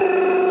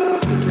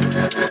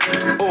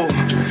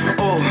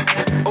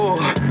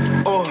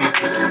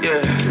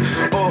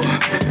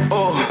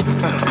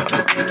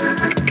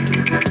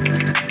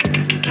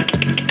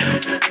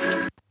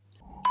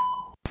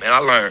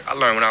I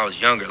learned when I was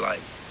younger,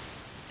 like,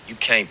 you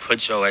can't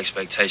put your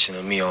expectation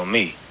of me on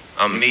me.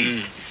 I'm me,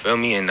 you feel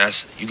me? And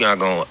you're not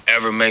gonna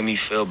ever make me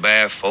feel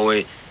bad for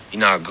it.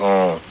 You're not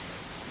gonna,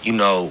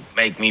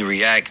 make me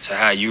react to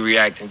how you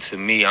reacting to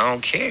me. I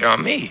don't care,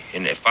 I'm me.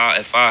 And if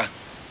I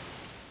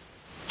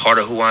part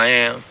of who I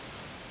am,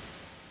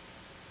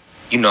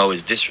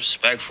 is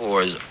disrespectful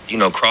or is,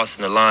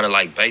 crossing the line of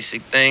like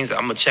basic things,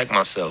 I'm gonna check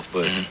myself.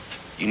 But,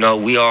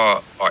 we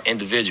all are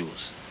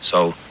individuals.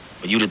 So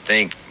for you to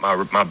think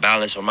my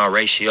balance or my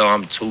ratio,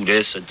 I'm to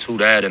this or to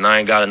that, and I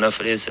ain't got enough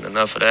of this and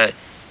enough of that,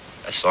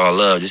 that's all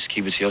love. Just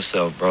keep it to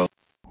yourself, bro.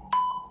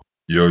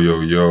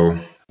 Yo.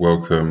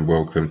 Welcome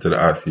to the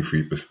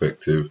IC3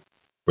 perspective,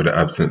 where the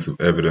absence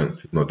of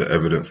evidence is not the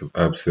evidence of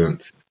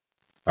absence.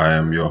 I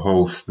am your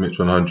host, Mitch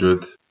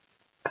 100,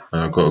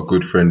 and I've got a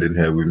good friend in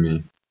here with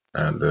me,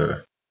 and I'm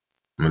going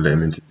to let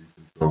him introduce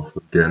himself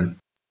again.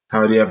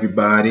 Howdy,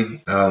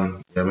 everybody.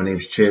 My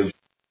name's Chib.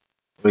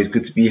 Always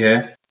good to be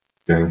here.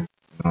 Okay. You know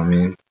what I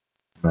mean?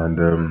 And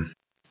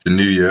it's a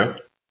new year.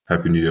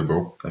 Happy New Year,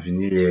 bro. Happy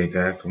New Year,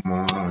 guy. Come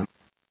on.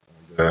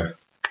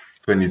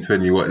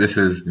 2020, we were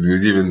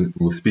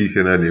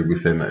speaking earlier, we were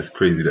saying that it's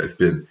crazy that it's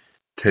been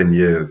 10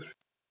 years,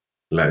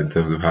 like in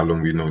terms of how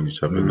long we've known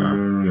each other now,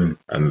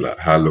 and like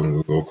how long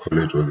ago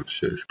college was and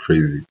shit. It's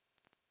crazy.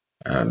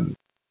 And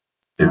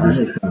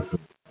it's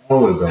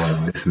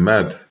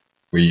mad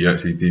when you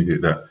actually deep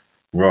it that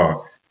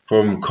raw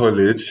from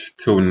college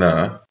till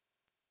now.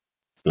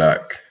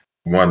 Like,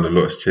 one, a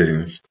lot's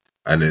changed,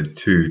 and then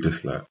two,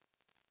 just like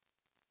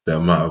the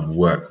amount of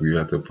work we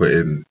had to put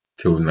in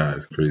till now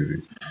is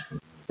crazy.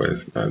 But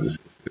it's mad. It's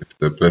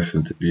a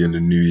blessing to be in the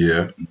new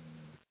year,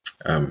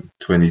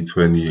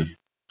 2020,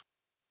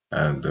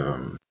 and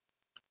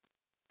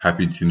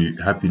happy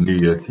New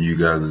Year to you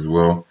guys as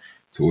well,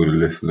 to all the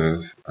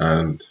listeners.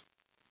 And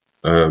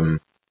I'll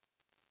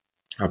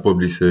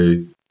probably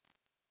say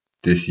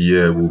this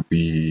year will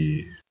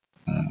be,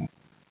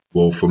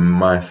 well, from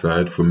my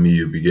side, for me,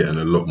 you'll be getting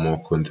a lot more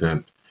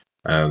content,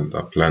 and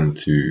I plan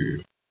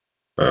to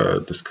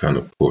just kind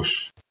of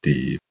push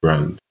the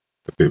brand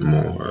a bit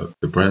more.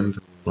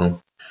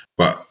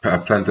 But I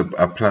plan to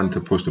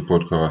push the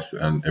podcast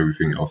and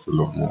everything else a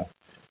lot more,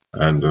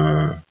 and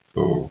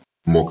so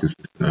more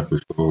consistent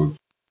episodes.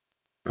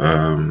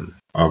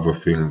 Other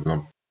things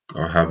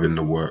I have in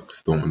the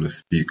works. Don't want to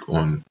speak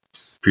on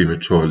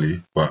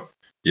prematurely, but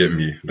get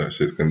me, that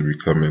shit's going to be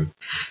coming.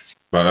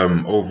 But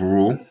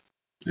overall,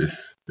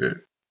 it's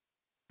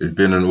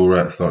been an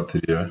alright start to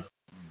the year.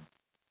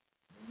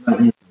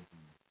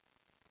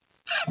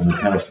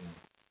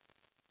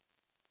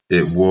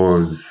 It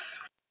was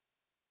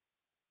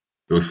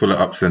full of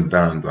ups and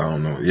downs. I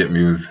don't know. It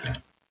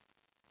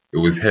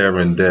was here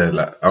and there.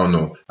 Like, I don't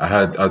know.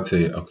 I'd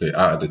say, okay,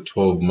 out of the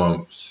 12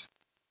 months,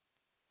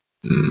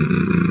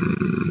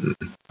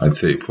 I'd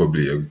say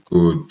probably a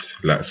good,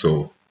 like,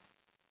 so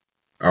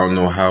I don't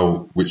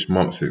know which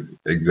months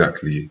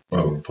exactly,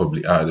 but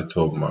probably out of the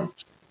 12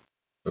 months,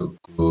 a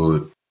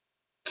good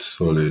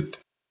solid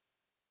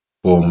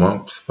 4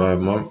 months, 5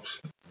 months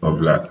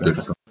of like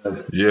this.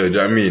 Yeah, do you know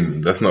what I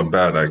mean? That's not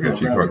bad, I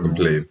guess. You can't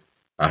complain.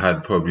 I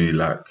had probably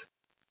like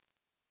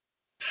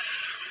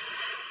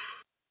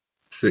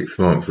 6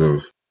 months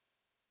of,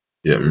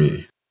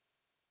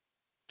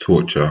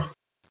 torture.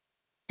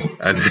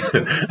 And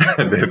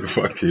then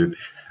fucking,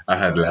 I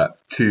had like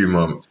 2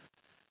 months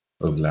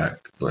of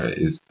like, I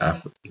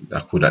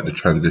call that the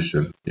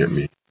transition,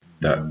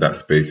 that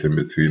space in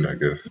between, I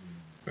guess.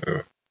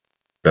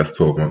 That's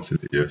 12 months in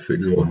the year,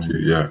 6 or 2,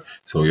 yeah.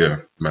 So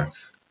yeah,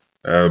 maths.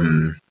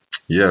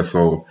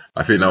 So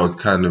I think that was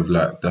kind of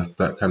like,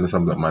 that kind of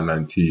sums up my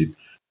 19,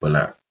 but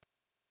like,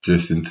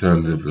 just in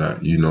terms of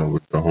like,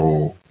 with the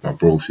whole, my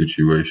bro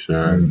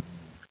situation,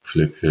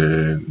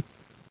 flipping,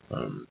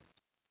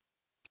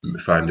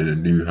 finding a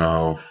new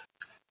house,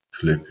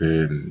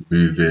 flipping,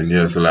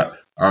 moving, so like,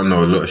 I don't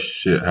know, a lot of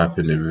shit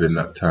happening within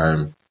that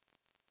time,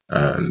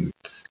 and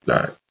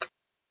like,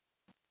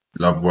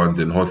 loved ones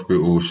in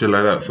hospital, shit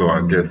like that. So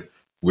I guess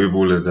with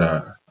all of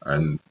that,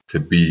 and to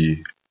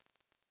be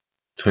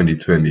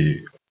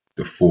 2020,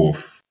 the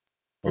 4th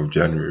of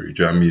January,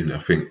 do you know what I mean? I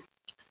think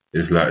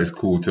it's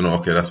cool to know,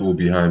 okay, that's all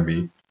behind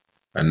me,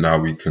 and now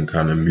we can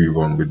kind of move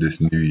on with this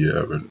new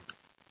year and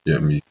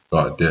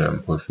start there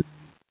and possibly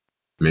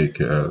make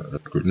it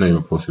not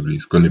even possibly,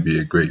 it's going to be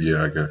a great year,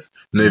 I guess.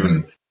 Not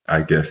even,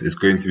 I guess, it's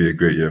going to be a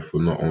great year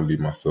for not only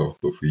myself,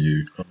 but for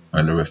you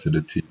and the rest of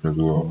the team as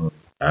well.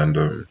 And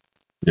I'm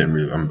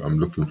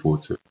looking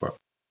forward to it. But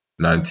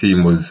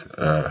 19 was,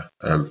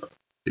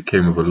 it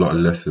came with a lot of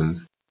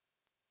lessons.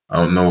 I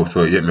don't know,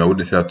 so I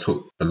wouldn't say I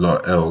took a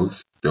lot of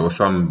L's. There were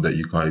some that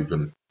you can't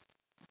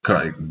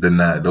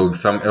deny. There was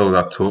some L's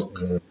I took,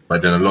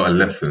 but then a lot of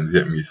lessons,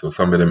 So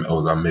some of them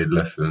L's I made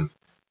lessons.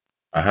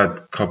 I had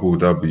a couple of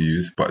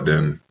W's, but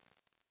then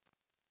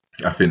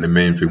I think the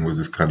main thing was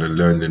just kind of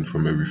learning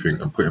from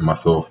everything and putting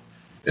myself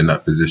in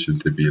that position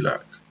to be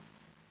like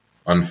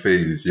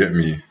unfazed,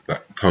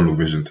 like tunnel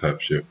vision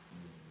type shit.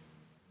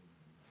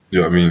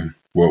 You know what I mean?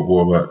 What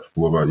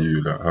about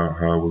you? Like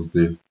how was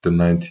the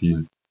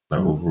 19?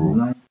 like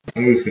overall?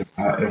 Everything.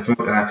 It felt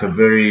like a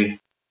very.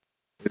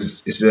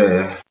 It's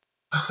a.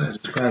 How can I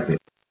describe it?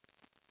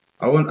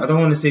 I don't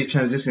want to say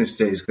transition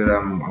stage because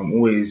I'm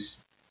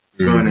always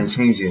growing and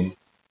changing.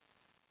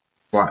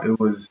 But it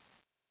was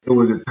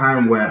a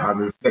time where I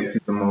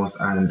reflected the most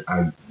and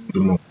I grew the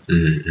most.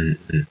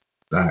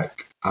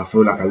 Like I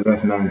feel like I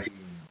left 19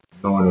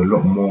 knowing a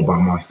lot more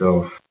about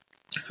myself.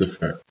 It's a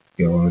fact.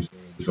 You know what I'm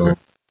saying? So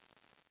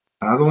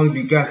I don't want to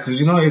be gassed because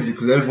you know it's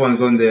because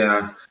everyone's on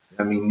there.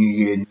 I mean, New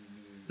Year,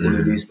 all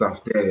of this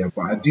stuff there.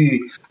 But I do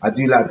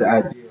like the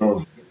idea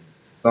of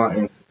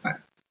starting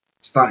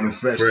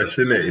fresh. Fresh,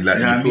 innit? Like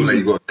You know you what I feel like mean?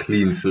 you got a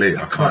clean slate.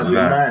 I can't Do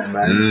lie. mine,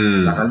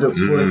 man. Like I look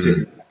forward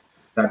to it.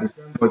 Like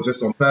December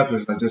just on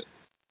purpose.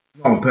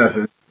 Not on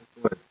purpose.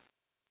 But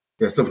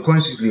yeah,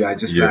 subconsciously I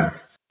just like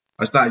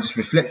I started just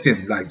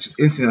reflecting, like just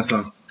instantly on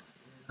something.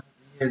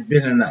 It's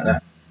been in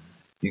that.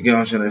 You get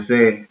what I'm trying to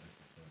say?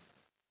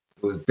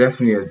 It was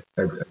definitely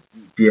a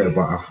deep year,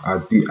 but I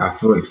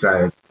feel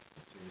excited.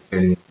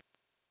 And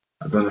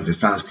I don't know if it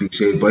sounds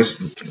cliche, but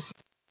it's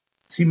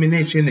human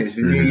nature, innit? It's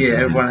a new year.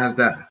 Everyone has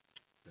that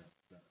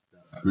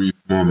brief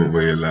moment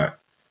where you're like,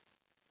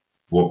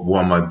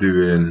 what am I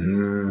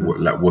doing?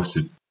 What's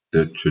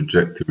the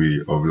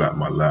trajectory of like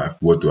my life?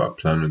 What do I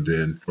plan on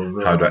doing?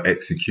 How do I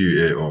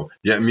execute it? Or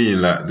you get me?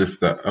 Like this,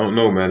 that I don't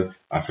know, man.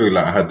 I feel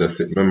like I had that.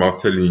 Remember, I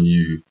was telling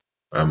you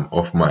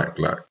off mic,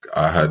 like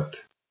I had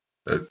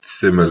a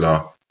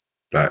similar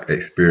like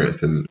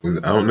experience, and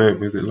I don't know,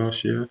 was it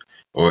last year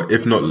or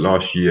if not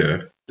last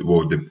year?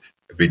 Well, the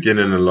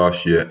beginning of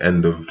last year,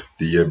 end of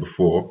the year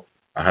before,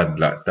 I had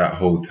like that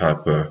whole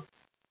type of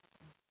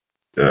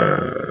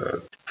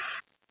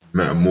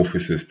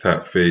metamorphosis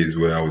type phase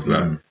where I was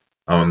like,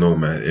 I don't know,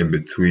 man, in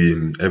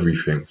between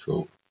everything.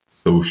 So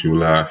social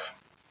life,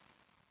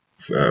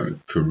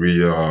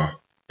 career,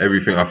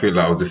 everything. I feel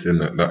like I was just in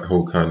that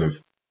whole kind of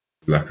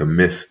like a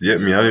mist. You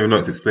get me? I don't even know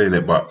how to explain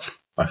it, but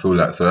I feel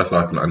like, so that's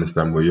why I can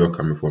understand where you're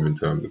coming from in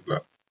terms of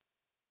like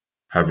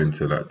having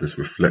to like just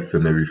reflect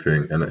on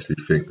everything and actually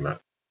think like,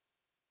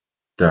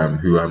 damn,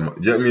 who am I?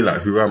 You get me?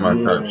 Like, who am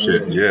I type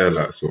shit. Yeah,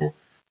 like, so,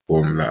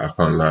 like, I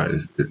can't lie,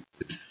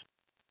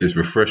 it's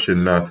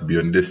refreshing now to be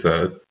on this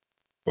side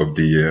of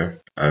the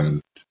year,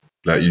 and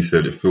like you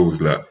said, it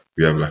feels like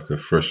we have like a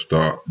fresh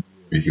start.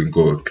 We can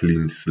go a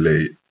clean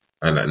slate,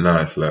 and like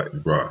now it's like,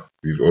 bruh,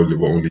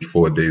 we're only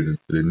 4 days into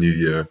the new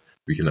year.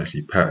 We can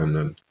actually pattern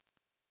and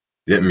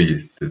get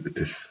me.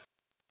 There's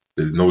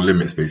no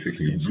limits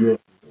basically.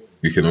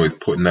 We can always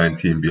put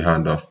 19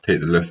 behind us, take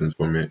the lessons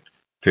from it,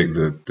 take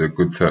the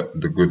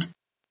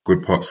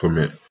good parts from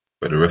it,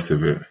 but the rest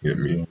of it, get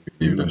me,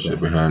 leave that shit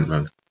behind,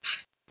 man.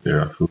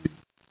 Yeah, I feel you.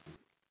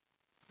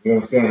 You know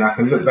what I'm saying? I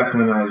can look back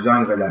when I was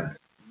younger, like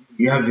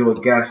you have your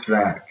gas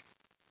like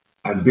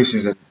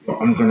ambitions that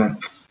I'm gonna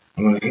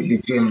hit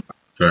the gym.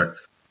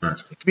 Facts.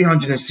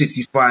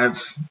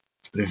 365.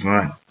 That's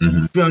right.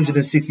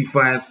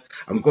 365.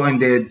 I'm going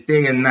there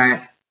day and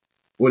night.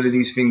 All of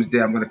these things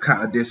there. I'm gonna cut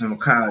out this. I'm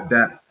gonna cut out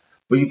that.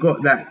 But you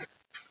got like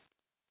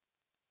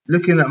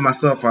looking at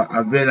myself. I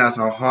realize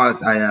how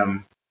hard I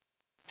am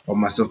on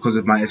myself because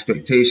of my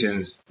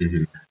expectations.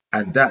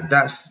 And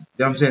that's you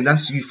know what I'm saying.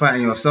 That's you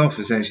fighting yourself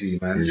essentially,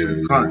 man. So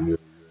you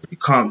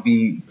can't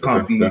be.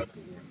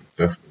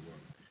 That's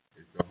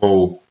the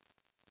whole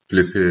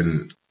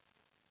flipping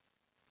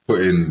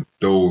putting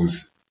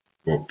those,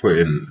 not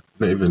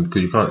even,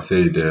 because you can't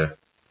say they're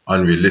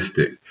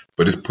unrealistic,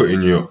 but just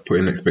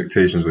putting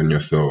expectations on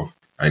yourself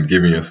and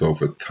giving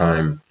yourself a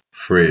time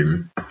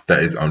frame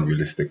that is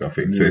unrealistic, I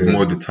think. So it's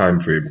more the time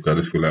frame, because I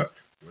just feel like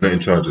we're not in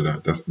charge of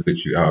that. That's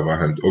literally out of our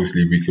hands.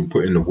 Obviously we can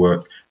put in the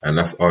work, and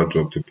that's our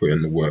job to put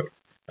in the work,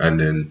 and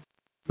then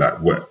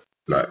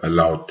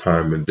allow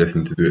time and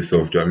destiny to do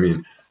itself. Do you know what I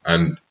mean?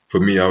 And for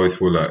me, I always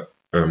feel like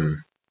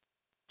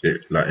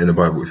like in the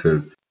Bible it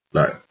says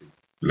like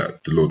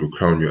the Lord will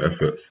crown your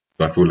efforts.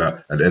 So I feel like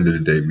at the end of the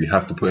day we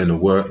have to put in the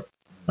work,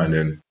 and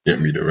then get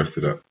me the rest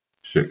of that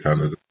shit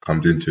kind of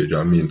comes into it. Do you know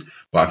what I mean?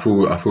 But I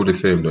feel the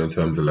same though in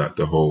terms of like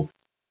the whole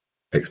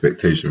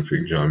expectation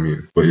thing. Do you know what I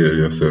mean? But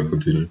yeah, so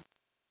continue.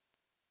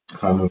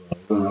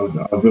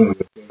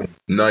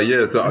 No,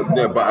 yeah, so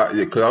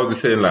because I was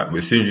just saying like,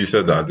 as soon as you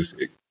said that, I just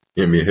it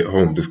hit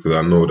home just because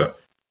I know that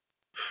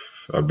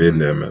I've been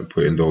there, man,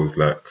 putting those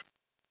like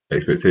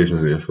expectations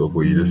on yourself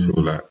where you just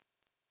feel like,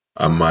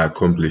 am I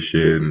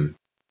accomplishing?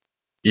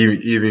 Even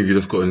if you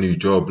just got a new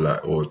job,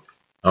 like, or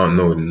I don't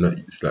know,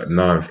 it's like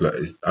now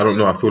I don't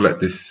know. I feel like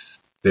this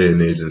day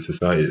and age in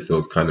society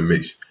itself kind of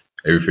makes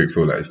everything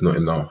feel like it's not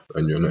enough,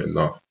 and you're not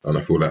enough. And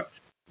I feel like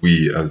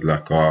we, as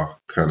like our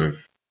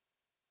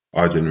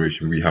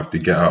generation, we have to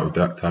get out of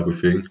that type of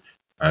thing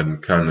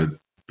and kind of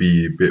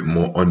be a bit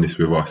more honest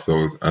with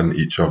ourselves and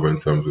each other in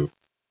terms of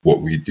what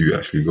we do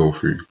actually go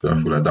through.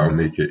 I feel like that'll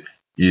make it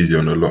easier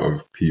on a lot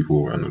of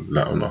people and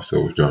like on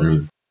ourselves. Do you know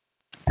what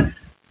I mean?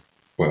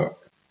 But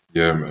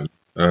yeah,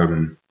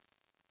 man.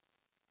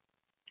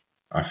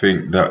 I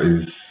think that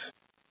is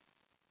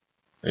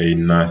a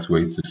nice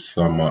way to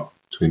sum up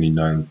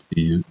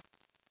 2019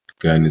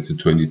 going into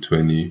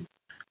 2020,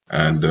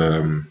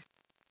 and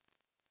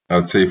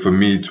I'd say for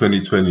me,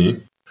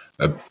 2020.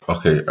 A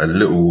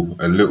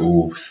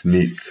little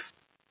sneak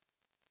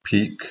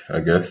peek, I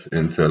guess,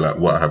 into like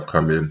what I have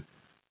coming.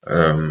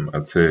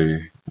 I'd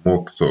say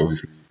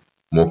obviously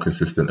more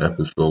consistent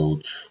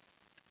episodes.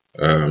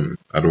 I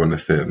don't want to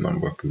say a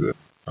number because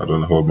I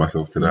don't hold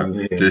myself to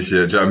that just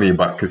yet. Do you know what I mean?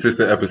 But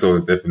consistent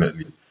episodes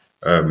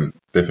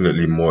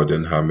definitely more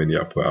than how many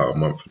I put out a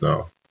month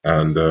now,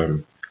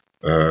 and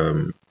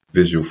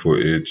visual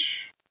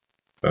footage,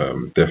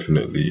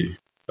 definitely.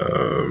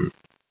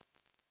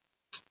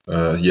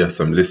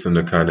 Some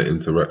listener kind of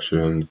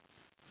interactions.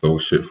 So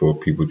shit for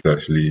people to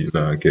actually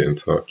get in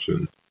touch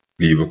and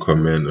leave a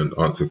comment and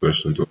answer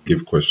questions or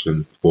give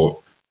questions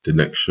for the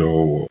next show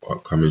or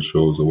upcoming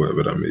shows or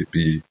whatever that may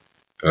be.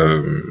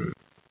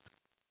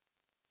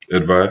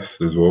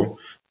 Advice as well.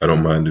 I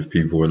don't mind if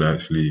people want to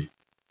actually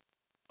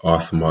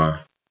ask or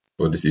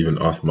just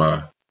even ask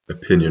my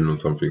opinion on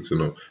something. So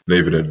not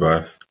even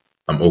advice.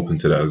 I'm open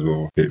to that as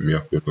well. Hit me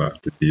up with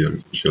like the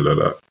DMs and shit like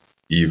that.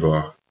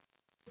 Either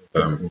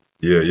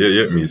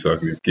me, so I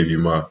can give you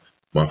my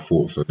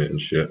thoughts on it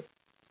and shit.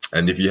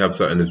 And if you have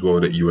something as well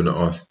that you want to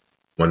ask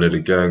one of the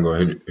gang or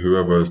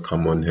whoever has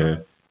come on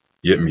here,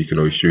 me, you can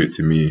always shoot it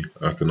to me.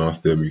 I can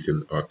ask them.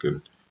 I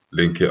can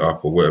link it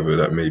up or whatever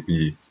that may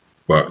be.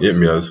 But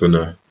me, I just want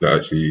to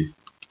actually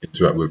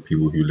interact with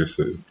people who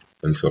listen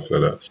and stuff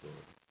like that. So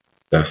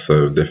that's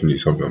definitely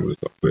something I'm going to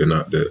start putting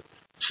out there.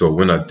 So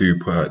when I do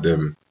put out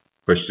them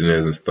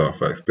questionnaires and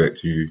stuff, I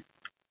expect you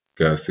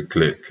guys to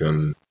click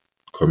and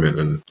comment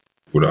and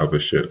all that other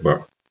shit.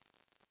 But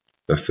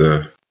that's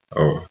another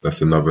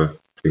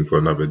thing for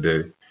another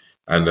day.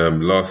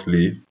 And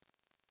lastly,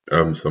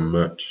 some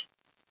merch.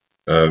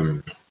 Me,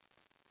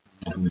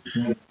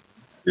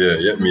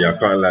 I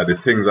can't lie. The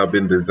things I've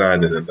been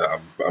designing and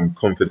that I'm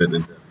confident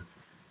in them.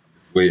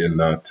 Just waiting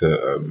now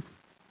to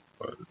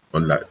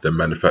on like the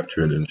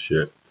manufacturing and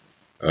shit.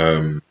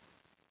 So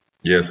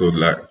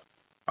like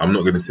I'm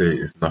not gonna say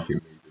it's nothing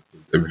major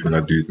because everything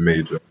I do is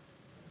major,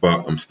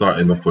 but I'm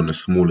starting off on a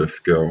smaller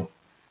scale,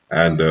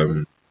 and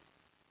I'll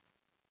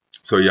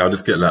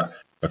just get like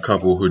a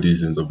couple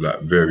hoodies of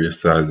like various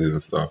sizes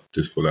and stuff,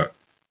 just for like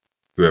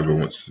whoever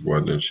wants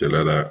one and shit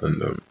like that.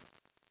 And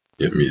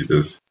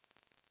there's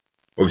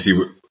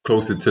obviously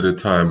closer to the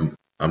time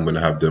I'm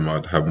gonna have them,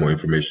 I'd have more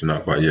information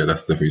out. But yeah,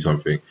 that's definitely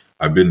something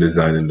I've been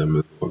designing them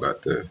as well.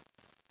 Like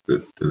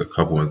there's a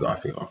couple ones that I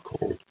think are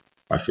cool.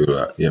 I feel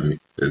like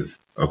there's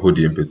a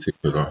hoodie in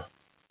particular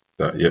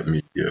that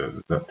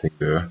that thing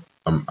there.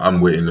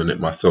 I'm waiting on it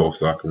myself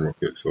so I can rock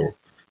it. So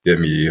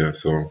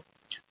so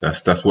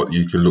that's what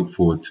you can look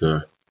forward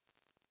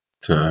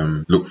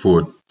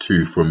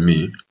to from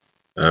me.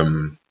 A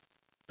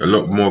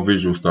lot more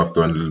visual stuff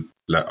done,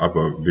 like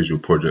other visual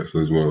projects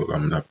as well.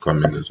 Have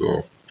coming as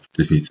well.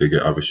 Just need to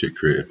get other shit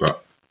created.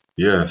 But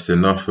yeah, it's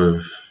enough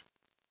of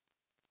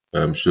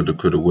shoulda,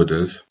 coulda,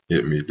 wouldas.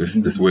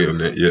 Just wait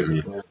on it.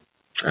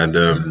 And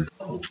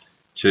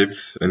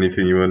Chibs,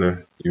 anything you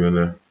wanna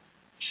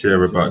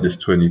share about this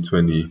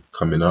 2020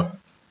 coming up?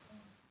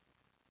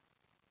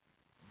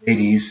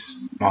 Ladies,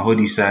 my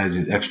hoodie size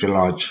is extra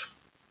large.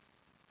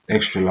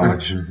 Extra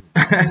large. No,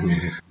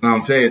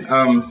 I'm saying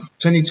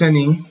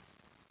 2020.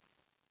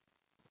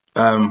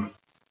 My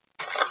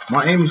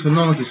aim is for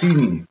no one to see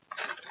me.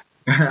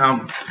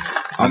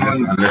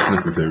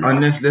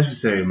 Unless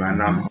necessary,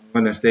 man. I'm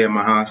gonna stay in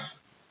my house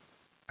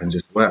and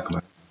just work,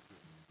 man.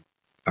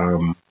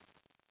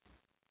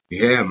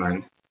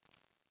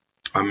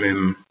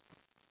 Man.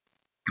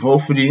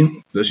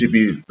 Hopefully there should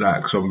be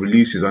like some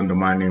releases under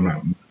my name,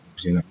 like,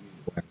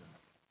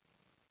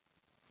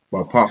 but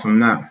apart from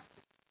that,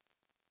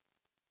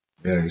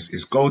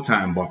 it's go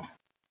time, but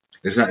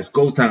it's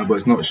go time, but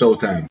it's not show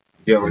time.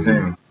 You know what I'm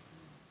saying?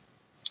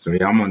 So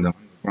yeah, I'm on the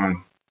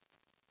run.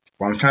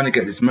 But I'm trying to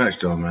get this merch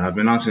though, man. I've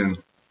been asking,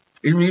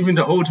 even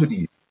the old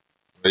hoodie.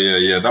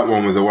 Yeah, that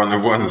one was a one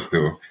of one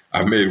still.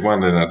 I made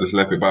one and I just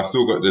left it, but I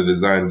still got the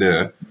design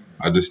there.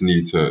 I just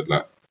need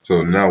to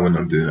so now when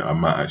I'm doing it, I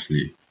might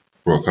actually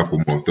throw a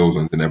couple more of those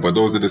ones in there. But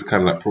those are just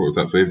kind of like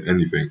prototypes. So if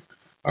anything,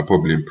 I'll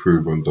probably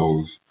improve on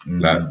those.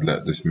 Like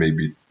just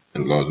maybe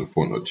enlarge the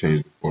font or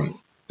change the font.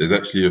 There's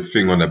actually a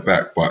thing on the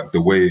back, but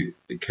the way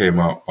it came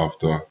out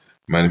after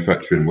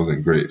manufacturing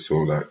wasn't great. So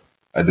like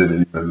I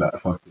didn't even light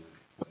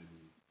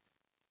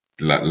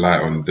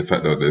on the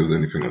fact that there was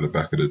anything on the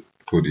back of the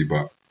hoodie.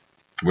 But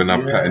when I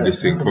patterned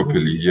this thing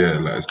properly,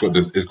 it's got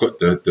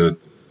the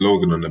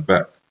slogan on the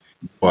back.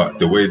 But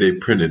the way they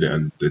printed it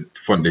and the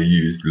font they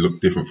used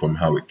looked different from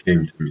how it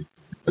came to me.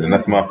 But then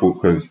that's my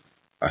fault because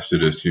I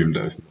should have assumed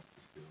that it's not.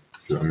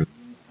 You know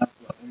what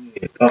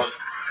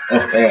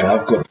I mean?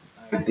 I've got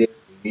ideas.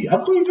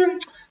 I've got even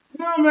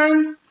no,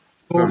 man.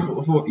 Bro,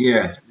 because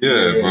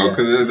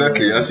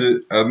exactly.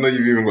 I know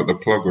you've even got the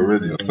plug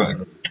already or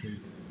something. I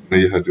know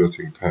you had your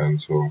thing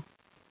planned, so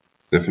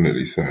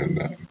definitely something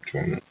that I'm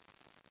trying to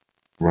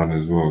run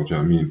as well. Do you know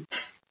what I mean?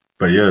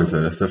 But yeah,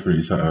 so that's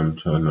definitely something I'm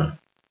trying to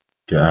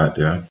get out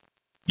there.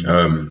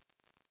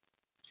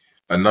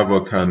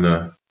 Another kind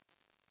of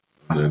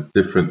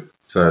different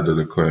side of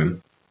the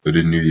coin for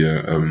the new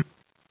year.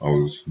 I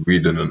was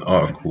reading an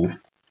article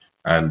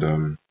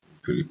and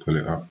quickly pull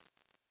it up.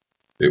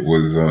 It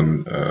was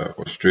on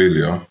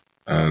Australia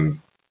and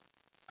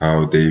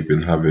how they've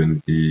been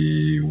having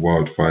the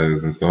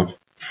wildfires and stuff.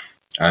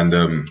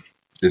 And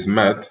it's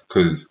mad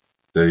because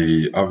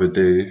the other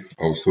day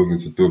I was talking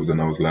to Dubs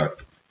and I was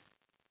like,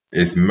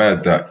 it's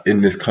mad that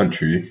in this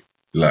country,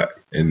 like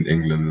in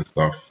England and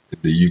stuff, in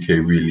the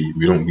UK,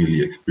 we don't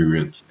really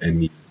experience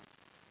any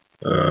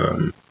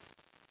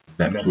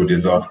natural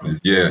disasters.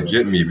 Yeah, do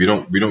you get me? We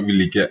don't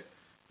really get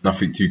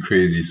nothing too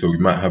crazy. So we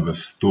might have a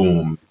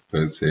storm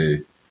per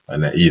se,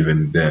 and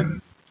even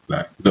then,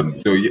 like, look,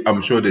 so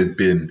I'm sure there's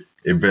been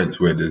events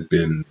where there's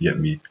been, you get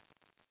me,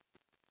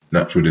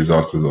 natural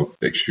disasters of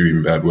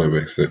extreme bad weather,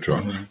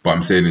 etc. But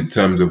I'm saying in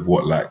terms of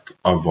what like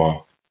other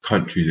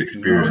countries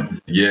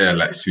experience, yeah,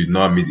 like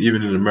tsunamis,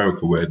 even in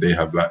America where they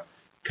have like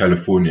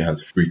California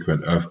has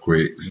frequent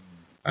earthquakes,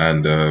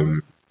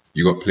 and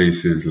you got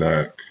places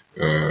like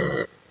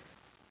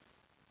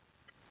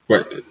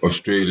but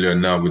Australia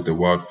now with the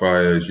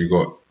wildfires, you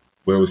got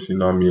where was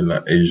tsunami in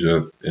like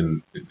Asia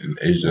in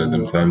Asia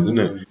them times, isn't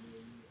it?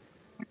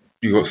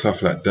 You got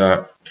stuff like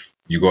that.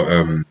 You got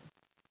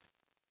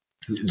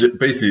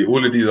basically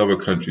all of these other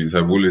countries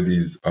have all of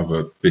these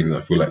other things.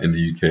 I feel like in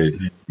the UK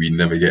we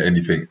never get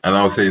anything. And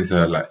I was saying to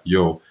her like,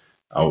 yo,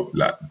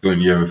 like, don't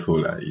you ever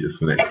feel like you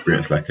just want to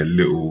experience like a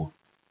little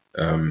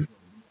yeah,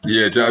 do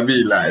you know what I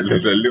mean? Like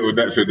there's a little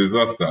natural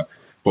disaster.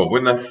 But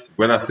when I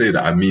say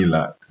that, I mean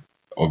like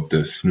of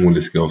the smaller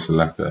scale, so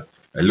like a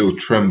little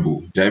tremble.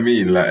 Do you know what I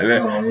mean?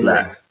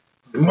 Like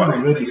We're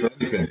not ready for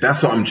anything.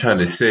 that's what I'm trying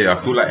to say. I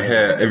feel like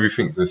here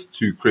everything's just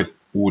too crisp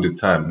all the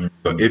time.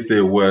 So if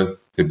there were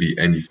to be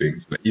anything,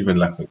 like even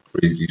like a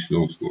crazy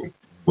snowstorm,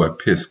 we're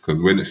pissed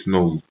because when it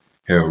snows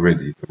here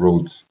already, the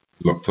roads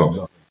locked off. Do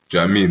you know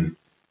what I mean?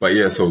 But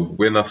yeah, so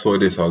when I saw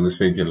this, I was just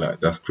thinking like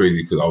that's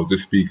crazy because I was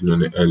just speaking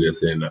on it earlier,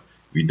 saying that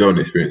we don't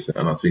experience it,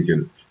 and I was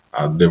thinking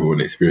I'd never want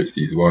to experience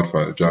these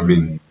wildfires. Do you know what I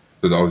mean?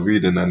 Because I was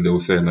reading and they were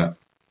saying that.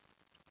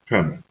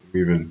 Trying to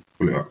even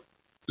pull it up.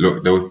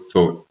 Look, there was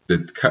so the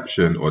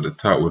caption or the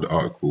title of the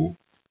article.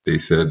 They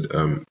said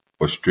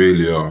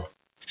Australia,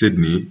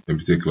 Sydney in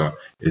particular,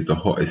 is the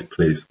hottest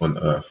place on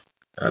earth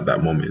at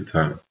that moment in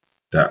time.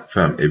 That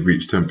it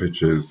reached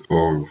temperatures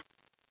of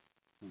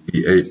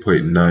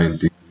 48.9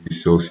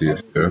 degrees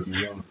Celsius. Yeah?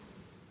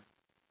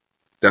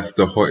 That's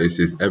the hottest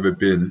it's ever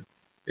been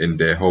in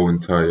their whole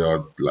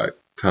entire like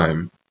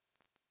time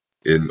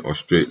in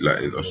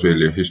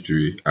Australia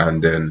history,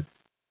 and then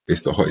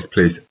it's the hottest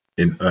place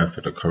in Earth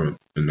at the current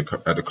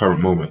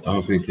moment. I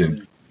was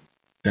thinking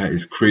that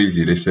is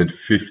crazy. They said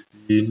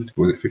 15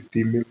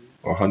 million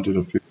or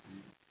 150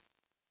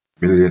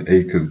 million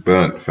acres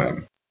burnt,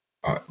 fam.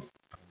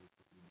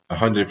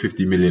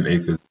 150 million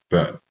acres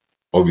burnt.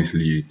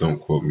 Obviously, don't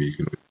quote me. You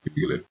can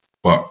Google it,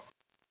 but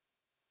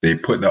they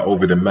put that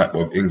over the map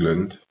of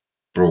England,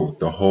 bro.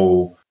 The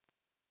whole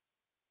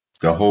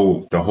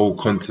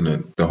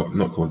continent,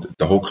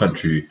 the whole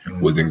country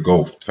was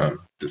engulfed, fam.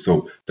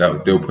 So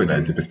that they'll put that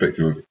into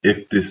perspective of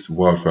if this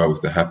wildfire was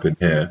to happen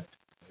here,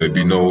 there'll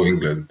be no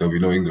England,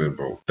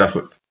 bro. That's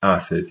what I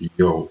said,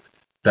 yo,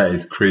 that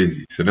is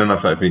crazy. So then I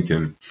started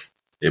thinking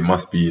it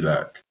must be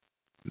like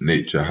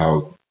nature,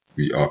 how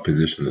we are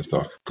positioned and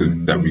stuff,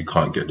 because that we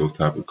can't get those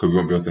type of, because we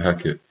won't be able to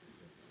hack it.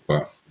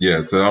 But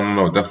yeah, so I don't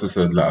know, that's just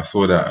like I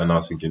saw that and I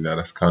was thinking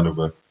that's kind of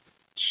a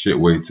shit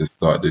way to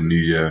start the new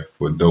year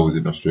for those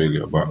in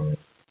Australia, but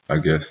I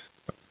guess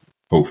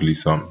hopefully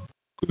some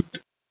good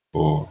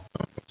or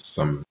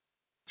some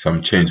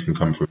change can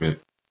come from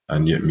it,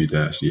 and yet me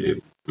to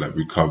actually like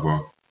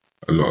recover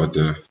a lot of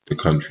the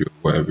country or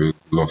whatever is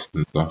lost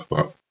and stuff.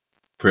 But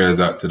prayers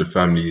out to the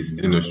families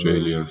in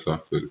Australia and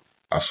stuff.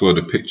 I saw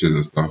the pictures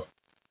and stuff,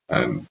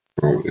 and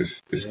bro,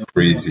 it's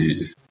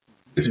crazy.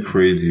 It's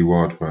crazy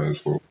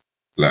wildfires, bro.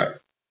 Like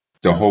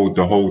the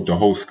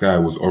whole sky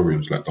was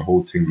orange, like the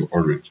whole thing looked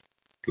orange.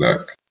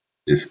 Like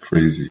it's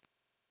crazy.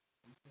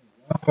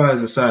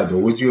 Fires aside, or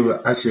would you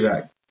actually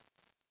like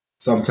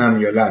sometime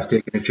in your life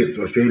taking a trip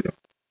to Australia?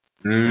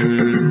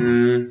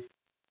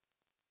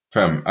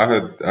 Fam, I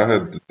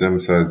heard them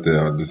sides there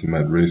are just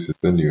mad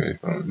racist anyway,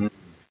 fam.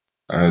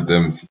 I heard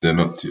them they're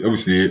not too,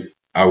 obviously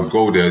I'll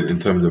go there in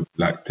terms of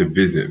like to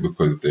visit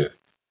because the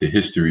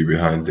history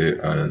behind it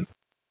and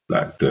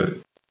like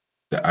the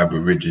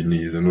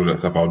Aborigines and all that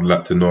stuff. I would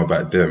like to know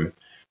about them.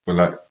 But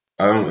like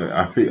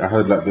I think I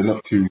heard like they're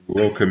not too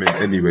welcoming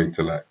anyway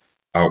to like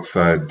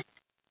outside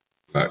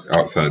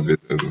visitors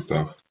and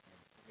stuff.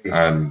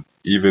 And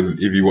even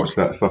if you watch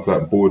that stuff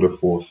like Border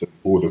Force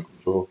and Border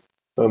Control,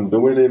 the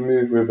way they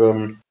move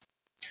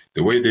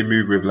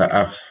with like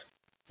AFs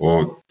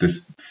or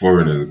this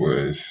foreigners,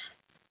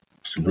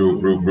 it's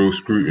real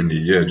scrutiny.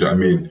 Yeah, do you know what I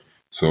mean?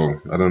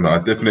 So I don't know. I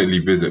definitely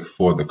visit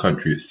for the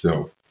country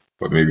itself,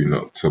 but maybe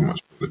not so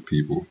much for the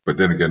people. But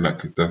then again,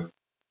 that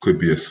could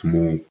be a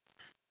small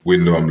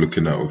window I'm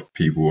looking at of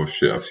people or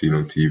shit I've seen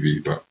on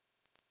TV. But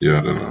yeah,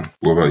 I don't know.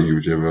 What about you?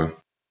 Would you ever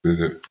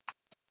visit?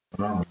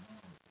 A lot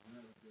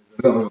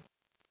of,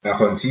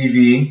 like on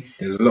TV,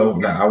 there's a lot of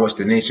like I watch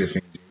the nature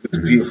things. You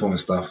it's beautiful and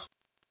stuff.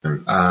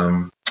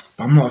 I'm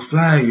not a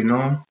flyer, you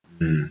know.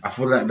 I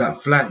feel like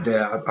that flight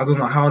there. I don't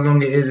know how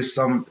long it is. It's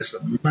a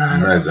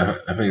mad.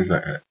 I think it's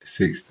like a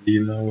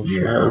 16-hour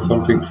flight or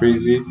something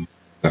crazy.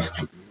 That's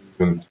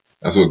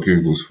what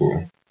Google's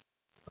for.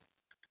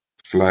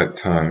 Flight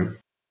time.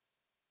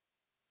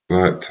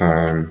 I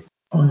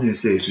want to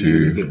say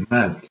you get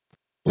mad.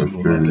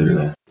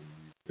 Australia.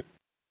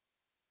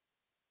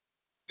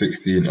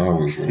 16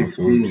 hours.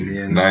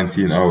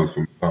 19 hours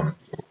from sun.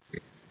 So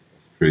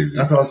that's crazy.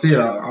 That's what I was saying.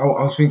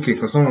 I was thinking,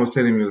 because someone was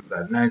telling me it was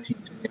like 19,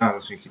 20 hours. I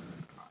was thinking,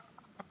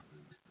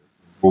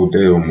 whole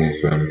day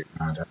almost, man.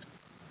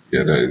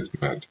 Yeah, that is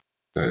mad.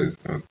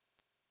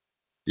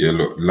 Yeah,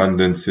 look,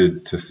 London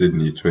to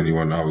Sydney,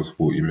 21 hours,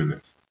 40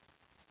 minutes.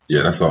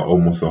 Yeah, that's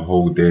almost a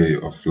whole day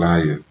of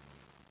flying.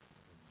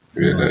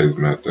 Yeah, that is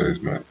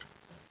mad.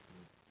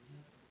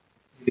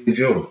 Hey,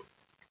 Joe.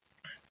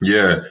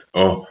 Yeah.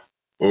 Oh,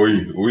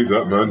 who is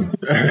that, man?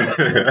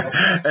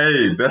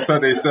 Hey, that's how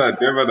they start.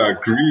 Them man are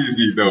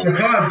greasy, though.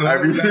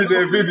 Have you seen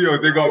their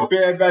videos? They got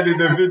bare man in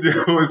the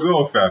video as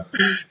well, fam.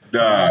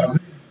 Nah.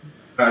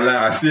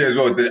 I see it as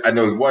well. And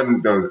there was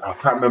one, I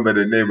can't remember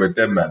the name of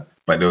them, man.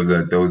 But there was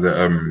like,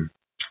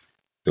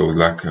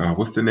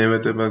 what's the name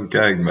of them man's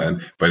gang,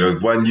 man? But there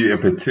was one you in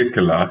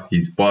particular,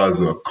 his bars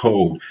were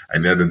cold,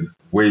 and he had a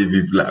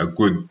wavy, like a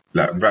good,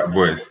 like rap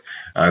voice.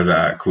 I was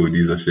like, cool,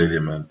 these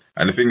Australian, man.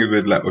 And the thing is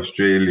with like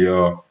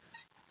Australia,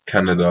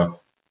 Canada,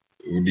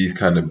 all these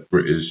kind of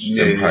British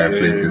Empire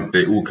places,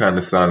 they all kind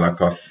of sound like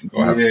us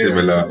or have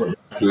similar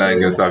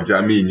slang and stuff. Do you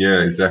know what I mean?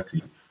 Yeah,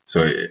 exactly.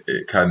 So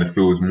it kind of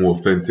feels more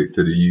authentic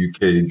to the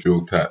UK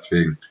drill type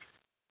thing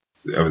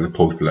as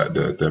opposed to like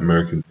the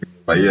American thing.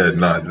 But yeah,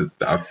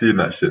 I've seen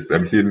that shit.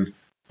 I've seen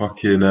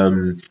fucking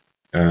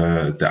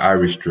the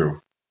Irish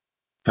drill.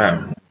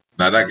 Fam.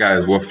 Now that guy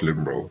is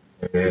waffling, bro.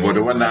 But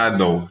the one that I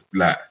know,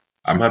 like,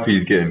 I'm happy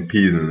he's getting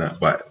peas and that,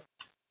 but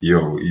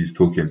yo, he's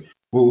talking.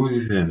 What was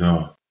he saying?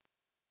 No.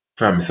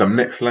 Fam, some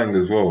next slang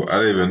as well. I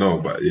don't even know,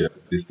 but yeah,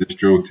 this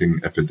drill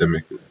thing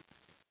epidemic is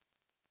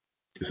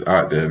just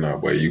out there now.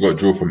 But you got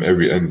drill from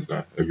every end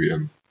now,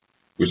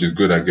 which is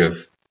good, I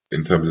guess,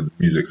 in terms of the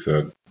music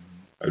side.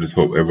 I just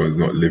hope everyone's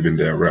not living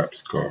their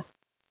raps, cause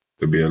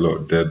there'll be a lot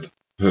of dead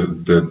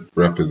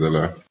rappers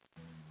alive.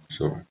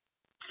 So,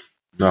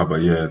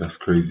 but yeah, that's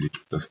crazy.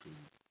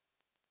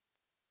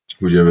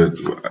 Would you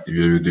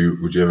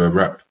ever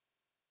rap?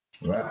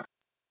 Rap.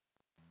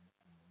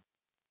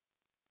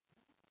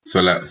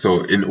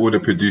 So in all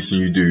the producing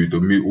you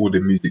do, all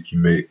the music you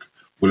make,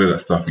 all of that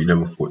stuff, you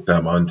never thought,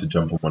 damn, I want to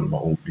jump on one of my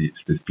own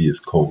beats. This beat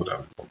is cold.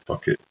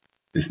 Fuck it.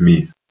 It's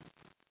me.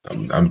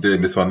 I'm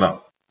doing this one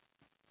up.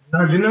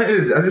 No, do you know what it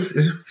is?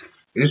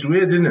 It's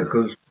weird, isn't it?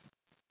 Because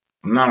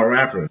I'm not a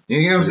rapper.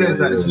 You know what I'm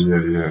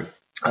saying? Yeah.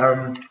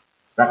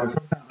 Like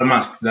sometimes I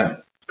must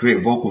like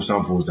create vocal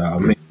samples. I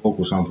make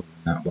vocal samples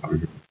and that. But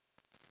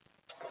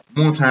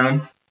more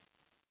time,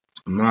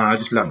 I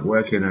just like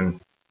working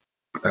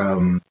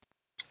and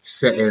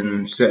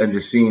setting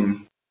the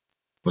scene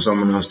for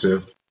someone else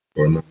to.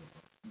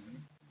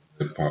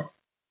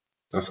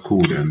 That's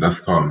cool then.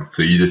 That's calm.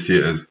 So you just see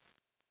it as,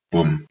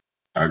 boom.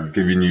 I'm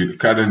giving you.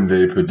 Kind of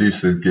the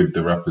producers give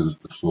the rappers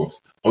the source.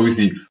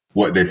 Obviously,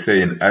 what they're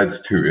saying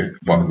adds to it,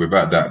 but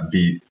without that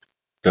beat,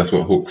 that's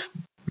what hooks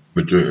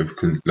majority of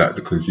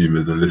the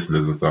consumers and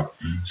listeners and stuff.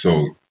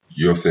 So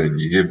you're saying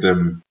you give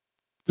them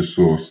the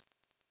source,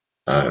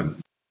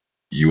 and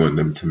you want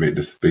them to make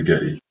the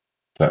spaghetti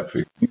type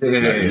thing.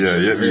 Yeah.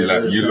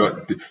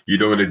 You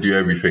don't want to do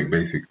everything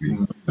basically.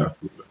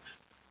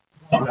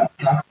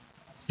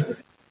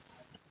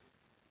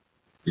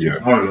 Yeah.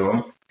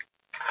 Hello.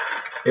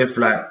 If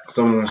like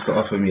someone wants to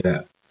offer me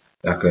that,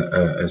 like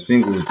a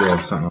singles deal or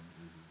something,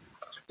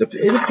 it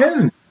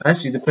depends.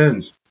 Actually,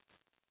 depends.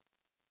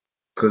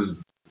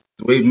 Because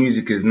the way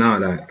music is now,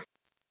 like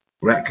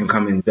rap can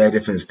come in very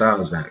different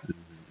styles. Like,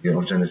 you know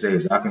what I'm trying to say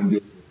is, I can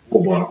do a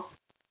bar.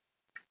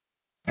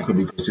 I could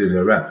be considered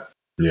a rap.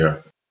 Yeah.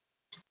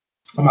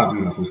 I might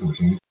do that for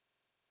something.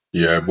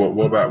 Yeah.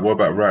 What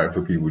about writing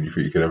for people? Do you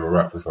think you could ever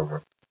rap for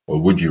someone, or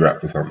would you rap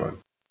for someone?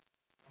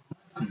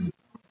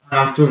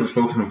 I'm still just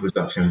focusing on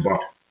production, but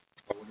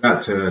I would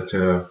like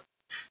to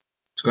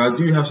because I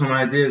do have some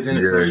ideas in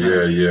it.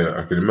 Yeah.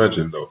 I can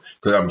imagine though,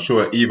 because I'm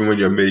sure even when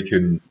you're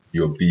making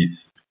your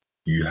beats,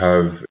 you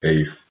have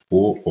a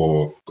thought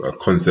or a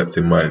concept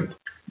in mind.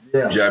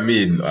 Yeah. Do you know what I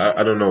mean?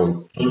 I don't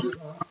know.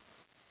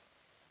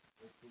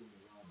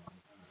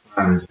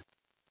 And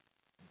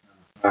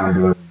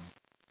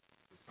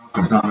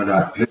some of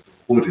that hits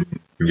recorded.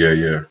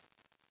 Yeah.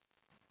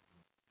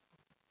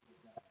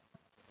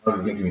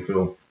 Doesn't make me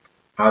feel.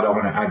 How do I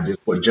want to add this?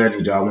 What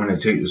journey do I want to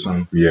take this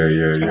on? Yeah.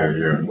 Yeah,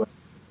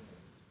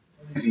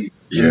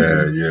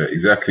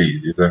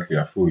 exactly.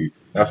 I feel you.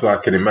 That's why I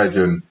can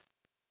imagine,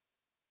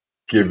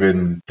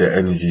 given the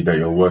energy that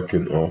you're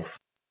working off,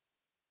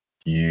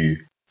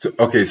 so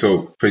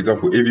for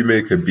example, if you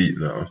make a beat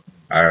now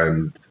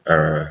and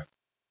an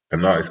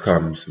artist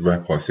comes,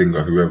 rapper,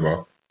 singer,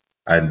 whoever,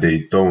 and they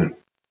don't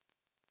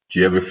do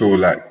you ever feel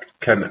like,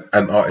 can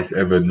an artist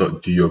ever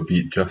not do your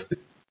beat justice?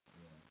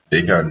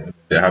 They can.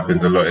 It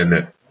happens a lot in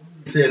it.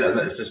 Say that,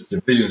 it's just the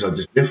visions are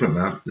just different,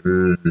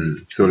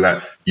 man. So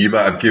like, you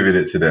might have given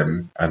it to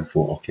them and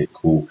thought, okay,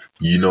 cool.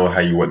 You know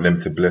how you want them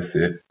to bless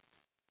it,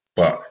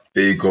 but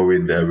they go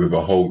in there with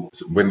a whole.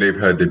 When they've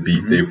heard the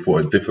beat, they've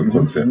thought a different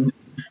concept.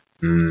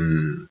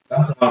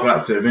 That's what I'd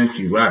like to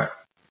eventually write,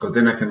 because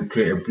then I can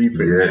create a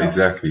blueprint. Yeah,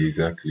 exactly. Here's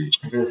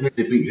the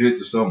beat, here's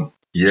the song.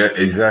 Yeah,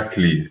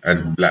 exactly.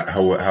 And like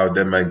how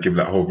them man give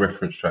like whole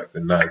reference tracks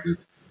and now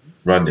just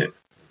run it.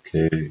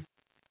 Okay,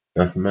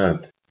 that's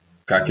mad.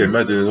 I can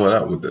imagine what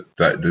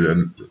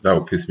that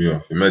would piss me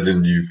off.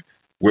 Imagine you've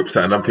whipped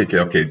something. I'm thinking,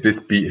 okay, this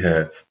beat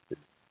here,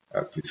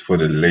 it's for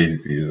the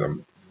ladies.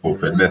 I'm for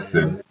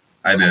finessing,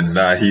 and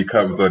then he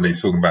comes on. And he's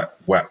talking about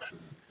waps.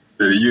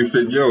 So you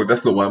think, yo,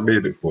 that's not what I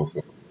made it for.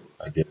 So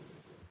I get it.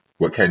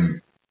 What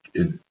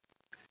is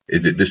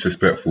it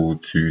disrespectful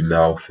to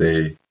now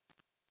say?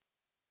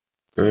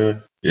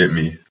 Get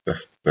me?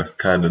 That's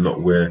kind of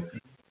not where.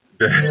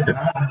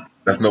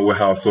 That's not where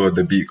how I saw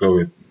the beat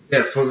going.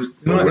 Yeah, for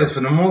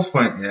the most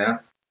part, yeah,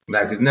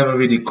 like it's never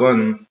really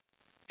gone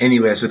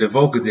anywhere. So the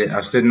vocals did,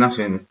 I've said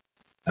nothing,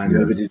 and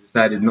nobody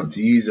decided not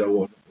to use it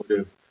or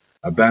to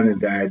abandon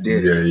the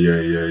idea.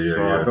 Yeah.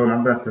 So I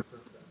don't have to.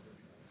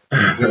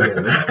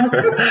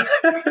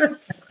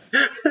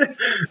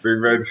 Big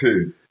man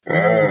too.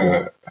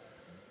 Yeah,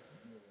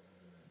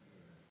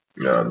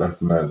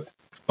 that's mad.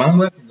 But I'm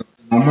working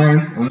on my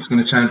mind. I'm just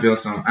gonna try and build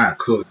some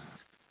cool.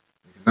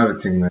 Another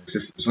thing, man.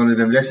 It's one of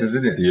them lessons,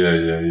 isn't it?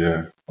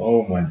 Yeah.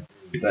 Oh man,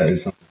 that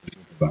is something to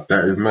think about.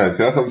 That is mad.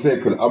 That's what I'm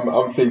saying. Because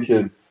I'm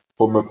thinking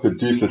from a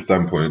producer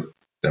standpoint,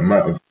 the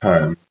amount of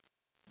time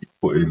you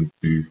put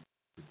into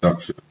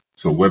production.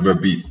 So whether a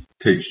beat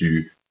takes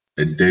you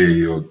a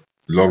day or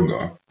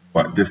longer,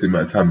 but just the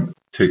amount of time it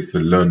takes to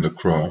learn the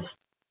craft.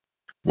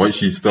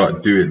 Once you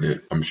start doing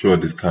it, I'm sure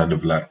there's kind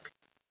of like,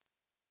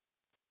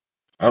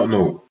 I don't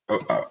know.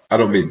 I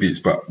don't make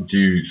beats, but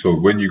so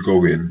when you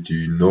go in, do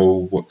you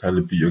know what kind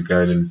of beat you're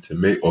going in to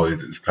make, or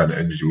is it this kind of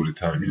energy all the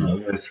time? You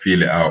just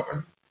feel it out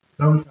and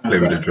play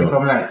with the drum. If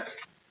I'm like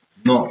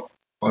not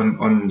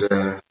on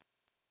the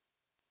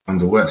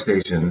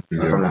workstation,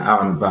 if I'm like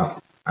out and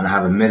about and I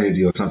have a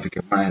melody or something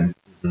in mind,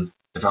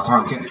 if I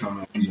can't get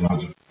somewhere, I'll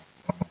just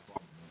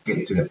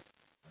get to it.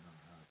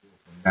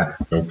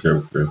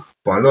 Okay.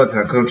 But a lot of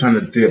times, because I'm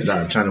trying to do it, like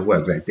I'm trying to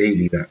work like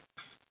daily, that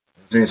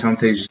some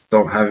days you just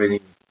don't have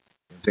any.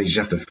 So you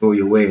just have to feel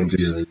your way and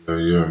just yeah.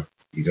 You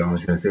know what I'm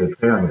saying? Say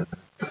pray on it.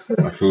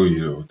 I feel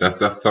you though.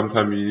 That's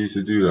sometimes you need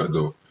to do that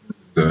though.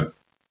 To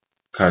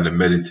kind of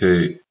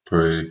meditate,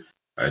 pray,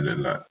 and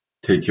then like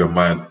take your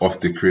mind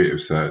off the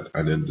creative side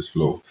and then just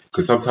flow.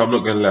 Because sometimes I'm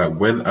not gonna lie,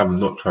 when I'm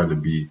not trying to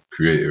be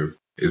creative,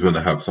 is when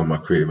I have some of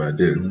my creative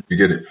ideas. You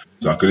get it?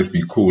 So I could just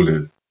be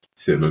cooling,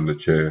 sitting on the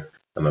chair,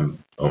 and I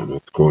don't know,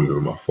 scrolling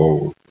on my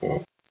phone,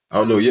 or I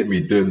don't know, yet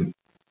me doing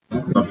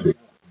just nothing.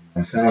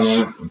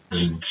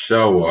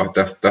 Shower,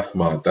 that's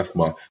my.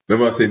 Remember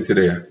I was saying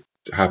today,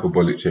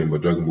 Hyperbolic Chamber,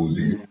 Dragon Ball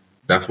Z.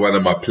 That's one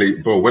of my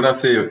bro. When I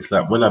say it's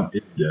like when I'm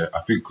in there,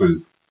 I think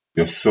because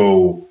you're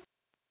so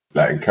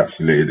like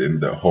encapsulated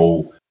in the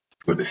whole,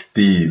 got the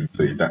steam,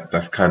 so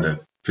that's kind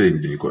of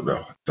thing. You got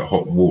the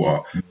hot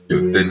water.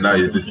 Then now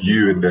it's just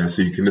you in there,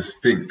 so you can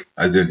just think,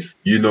 as in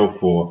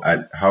for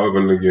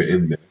however long you're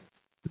in there.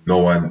 No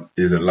one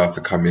is allowed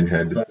to come in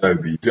here and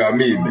disturb you. Do you know what I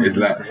mean?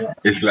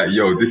 It's like,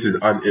 yo, this is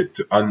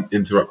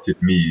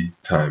uninterrupted me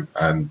time.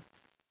 And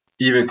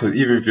even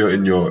if you're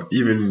in your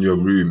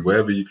room,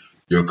 wherever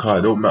your car,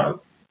 it don't matter.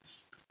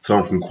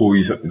 Someone can call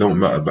you, it don't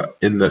matter. But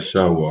in the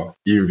shower,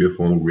 even if your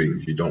phone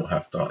rings, you don't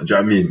have to. Do you know what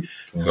I mean?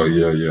 So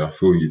yeah, I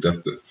feel you.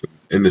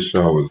 In the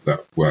shower is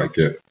that where I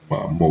get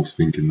what I'm most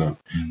thinking now.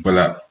 But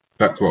like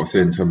back to what I was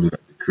saying in terms of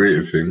like, the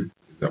creative thing,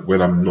 is that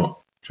when I'm not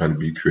trying to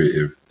be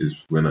creative is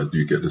when I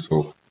do get this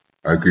whole.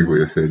 I agree with what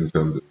you're saying in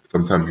terms of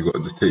sometimes you got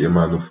to just take your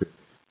mind off it,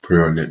 pray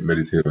on it,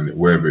 meditate on it,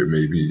 wherever it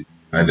may be,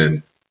 and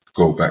then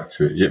go back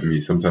to it. Get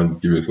me? Sometimes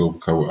give yourself a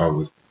couple of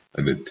hours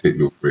and then take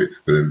little breaks.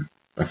 But then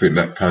I think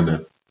that kind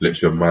of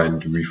lets your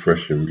mind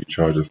refresh and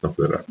recharge and stuff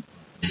like that.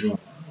 I feel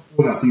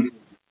like people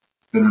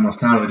don't have enough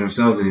time with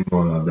themselves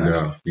anymore like that.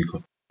 Yeah,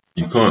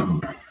 you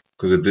can't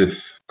because of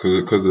this,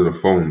 because of the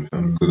phone,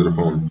 fam, because of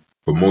the phone.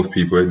 For most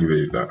people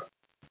anyway, that.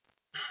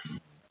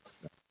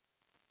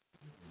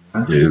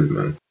 It is,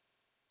 man.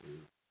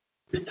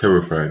 It's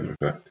terrifying, in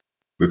fact.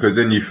 Because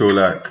then you feel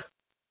like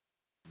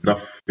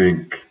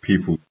nothing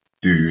people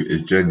do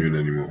is genuine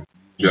anymore.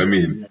 Do you know what I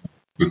mean?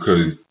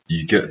 Because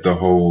you get the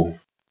whole...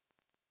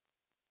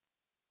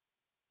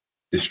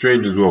 It's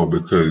strange as well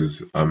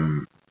because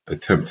I'm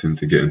attempting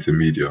to get into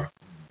media,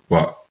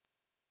 but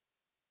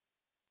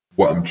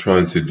what I'm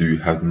trying to do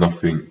has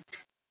nothing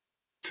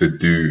to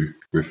do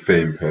with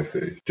fame per se.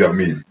 Do you know what I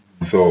mean?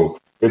 So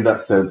in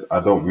that sense,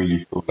 I don't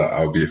really feel that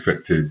I'll be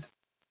affected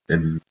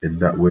in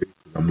that way.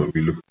 I'm not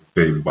really looking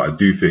for fame, but I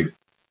do think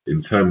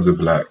in terms of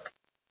like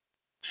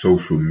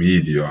social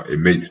media, it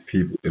makes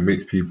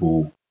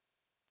people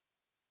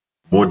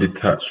more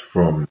detached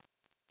from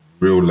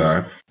real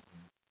life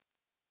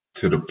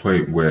to the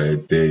point where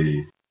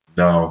they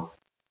now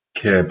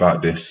care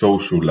about their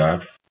social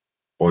life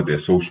or their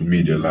social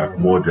media life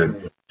more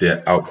than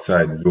their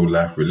outside real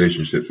life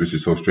relationships, which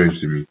is so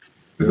strange to me.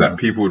 It's like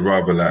people would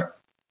rather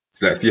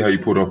it's like, see how you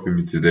pulled up with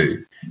me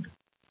today?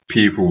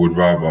 People would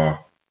rather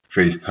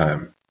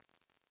FaceTime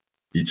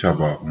each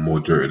other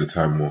majority of the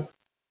time, or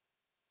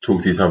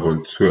talk to each other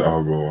on Twitter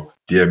or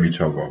DM each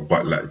other,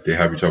 but like they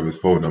have each other's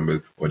phone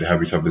numbers or they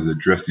have each other's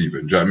address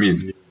even. Do you know what I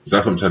mean? So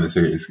that's what I'm trying to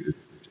say. It's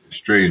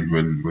strange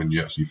when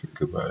you actually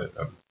think about it.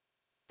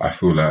 I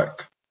feel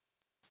like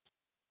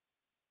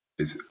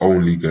it's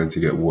only going to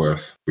get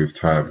worse with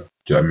time.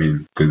 Do you know what I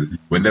mean? Because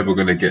we're never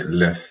going to get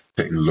less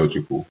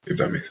technological, if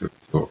that makes sense.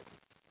 So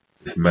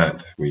it's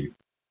mad.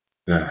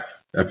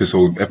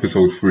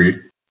 Episode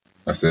 3.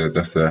 That's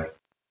a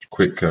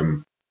quick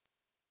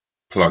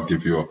plug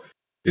if you're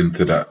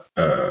into that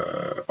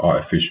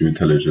artificial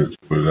intelligence,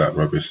 all of that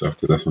rubbish stuff.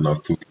 Because that's when I was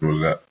talking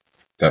all of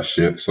that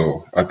shit.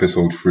 So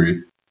episode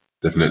 3,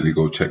 definitely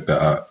go check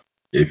that out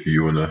if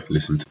you wanna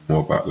listen to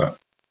more about like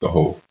the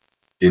whole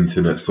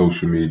internet,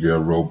 social media,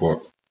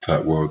 robot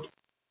type world,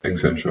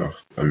 etc.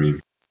 I mean,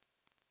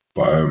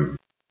 but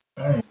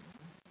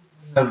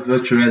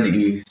virtual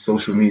reality,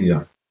 social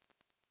media.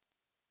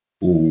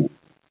 Ooh,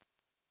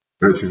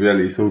 virtual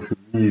reality, social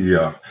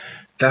media.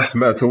 That's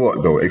mad. So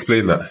what though?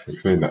 Explain that.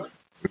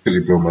 Really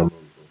blow my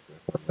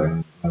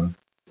mind.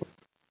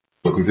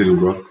 But continue,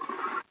 bro.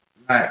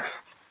 Like,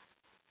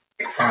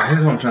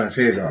 here's what I'm trying to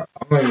say. Though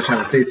I'm not even trying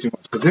to say too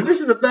much because if this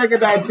is a bad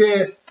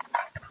idea,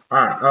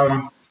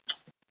 alright.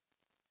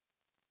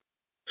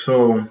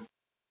 So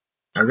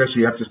I guess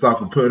you have to start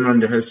from putting on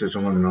the headsets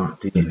and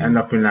whatnot to end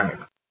up in like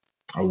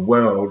a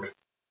world.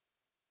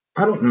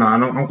 I don't know.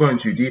 I'm going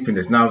too deep in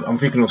this now. I'm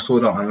thinking of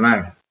Sword Art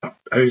Online.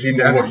 Have you seen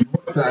that? What, you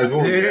watched that as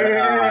well?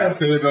 Yeah.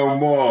 Say no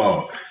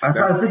more. I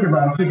started thinking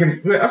about it. I'm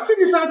thinking, wait, I've seen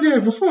this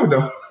idea before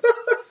though.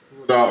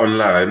 Sword Art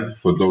Online,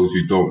 for those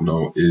who don't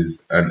know, is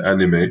an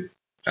anime,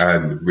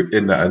 and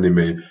within that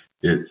anime,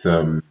 it's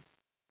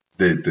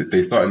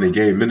they start in a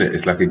game, innit?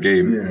 It's like a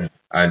game,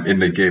 and in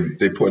the game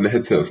they put in a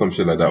headset or some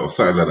shit like that or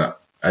something like that,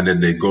 and then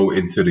they go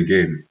into the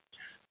game,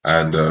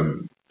 and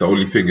the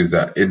only thing is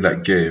that in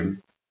that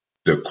game,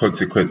 the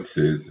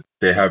consequences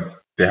they have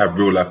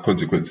real life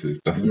consequences.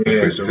 That's the best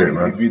way to say it,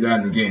 man. If you're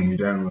down in the game, you're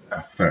down with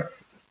that.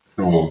 Facts.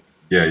 So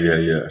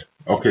yeah.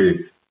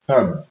 Okay,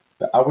 fam,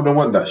 I wouldn't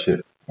want that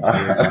shit.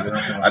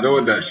 I don't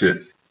want that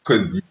shit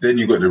because then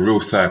you got the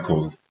real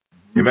psychos.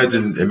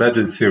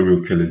 Imagine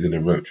serial killers in a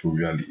virtual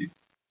reality.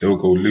 They'll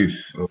go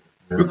loose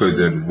because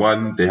then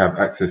one, they have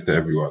access to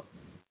everyone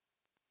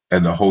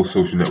and the whole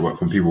social network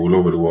from people all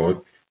over the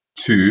world.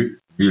 2,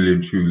 really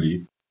and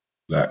truly,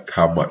 like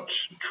how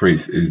much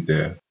trace is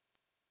there?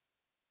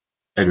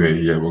 Anyway,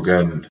 yeah, we're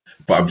going.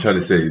 But I'm trying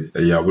to say,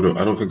 I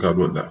don't think I'd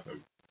want that.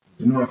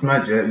 You know what's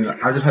mad? Yeah?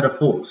 I just had a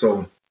thought.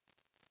 So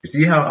you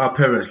see how our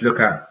parents look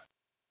at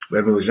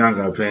when we was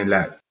younger playing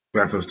like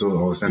Grand Theft Auto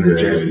or San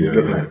Andreas,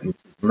 looking like,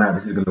 man,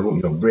 this is gonna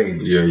rot your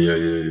brain. Yeah.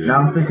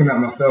 Now I'm thinking at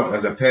myself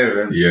as a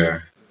parent.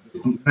 Yeah.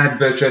 Mad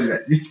virtual,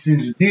 like, this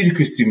seems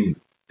ludicrous to me.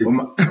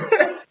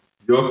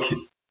 Your kid.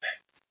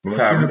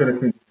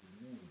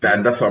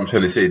 And that's what I'm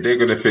trying to say. They're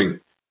gonna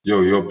think,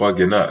 yo, you're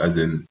bugging out, as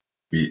in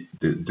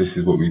this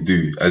is what we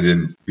do. As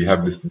in we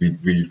have this,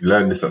 we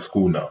learn this at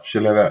school now.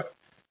 Shit like that.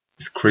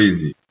 It's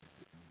crazy.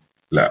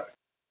 Like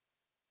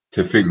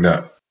to think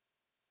that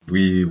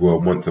we were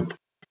once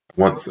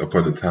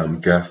upon a time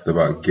gassed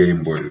about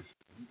Game Boys,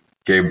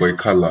 Game Boy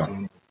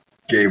Color,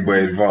 Game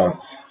Boy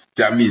Advance.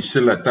 Do you know what I mean?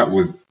 Shit like that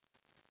was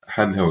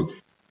handheld.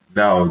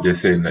 Now they're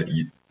saying that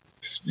you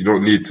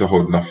don't need to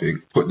hold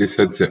nothing. Put this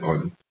headset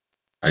on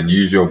and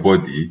use your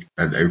body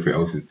and everything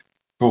else is.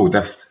 Oh,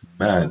 that's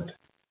mad.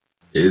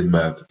 It is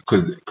mad.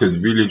 Because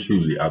really and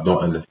truly, I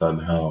don't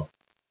understand how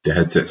the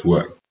headsets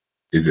work.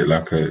 Is it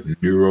like a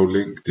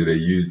Neuralink? Do they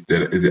use?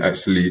 Is it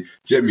actually?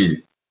 Do you know what I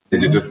mean?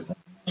 Is it just? Do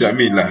you know what I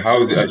mean? Like, how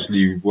does it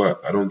actually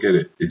work? I don't get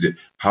it.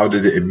 How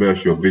does it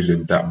immerse your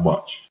vision that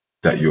much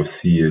that you're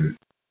seeing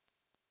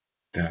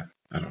that?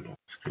 I don't know.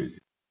 It's crazy.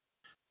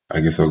 I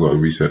guess I've got to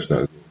research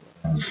that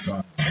as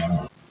well.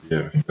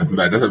 Yeah, that's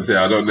mad. That's what I'm saying.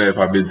 I don't know if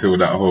I'm into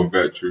that whole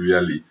virtual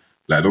reality.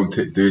 Like,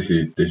 they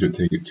should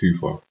take it too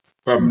far.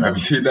 Have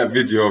you seen that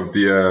video of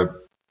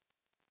the?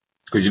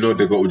 Because you know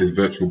they got all this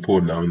virtual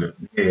porn now, innit?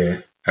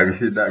 Yeah. Have you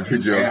seen that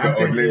video of the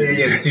old lady?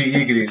 Yeah, too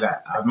eagerly.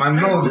 Like, my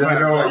nose. You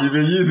know what? You've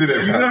been using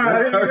it, man.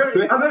 I don't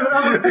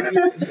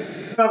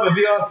have a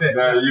VR set.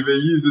 Nah, you've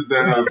been using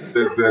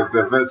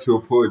the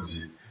virtual porn,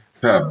 G.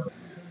 Fam.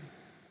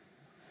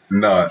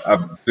 Nah,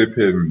 I'm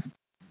flipping.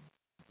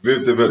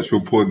 With the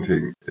virtual porn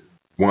thing,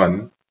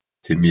 one,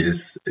 to me,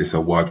 it's a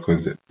wild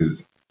concept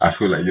because I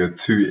feel like you're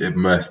too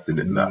immersed in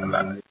it now.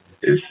 Like,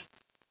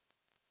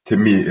 to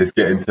me, it's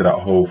getting to that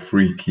whole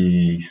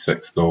freaky,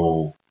 sex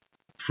doll,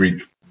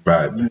 freak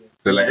vibe.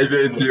 So, like, if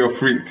you're into your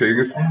freak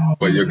things,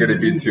 but you're going to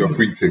be into your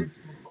freak things.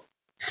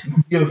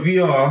 Your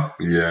VR.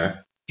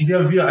 Yeah. You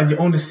have VR and you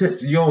own the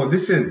sets. Yo,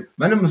 listen,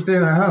 man, I'm staying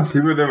in the house.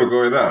 People never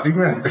going out. Big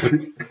man.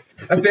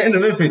 That's the end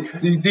of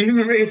everything. The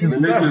human race is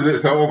done.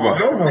 It's over.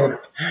 It's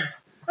over.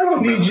 I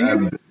don't need you.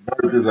 And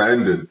marriages are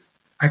ending.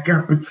 I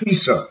got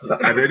Patricia.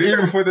 And then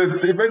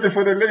imagine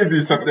for the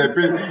ladies up there,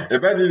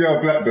 imagine you're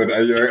a black dude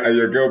and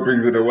your girl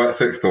brings in a white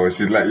sex doll and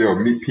she's like, yo,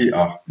 meet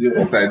Peter. Yeah.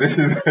 It's like, this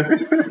is...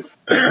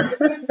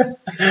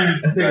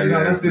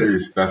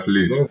 That's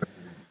loose.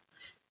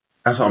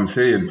 That's what I'm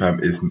saying, fam.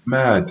 It's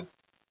mad.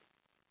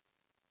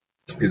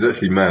 It's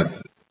actually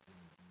mad.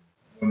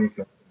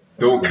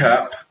 Don't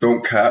cap.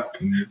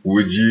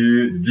 Would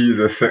you use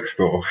a sex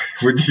doll?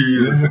 Would you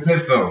use a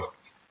sex doll?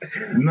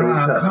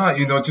 Nah, I can't,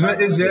 you know. Do you know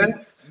what it is, yeah? Do you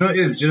know what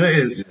it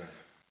is?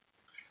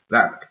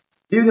 Like,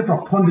 even if I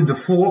pondered the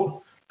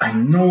thought, I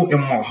know in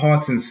my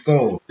heart and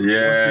soul.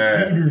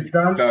 Yeah. Once the deed is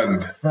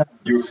done.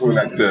 You feel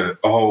like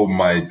oh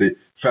my day.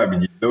 Fam,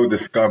 you know the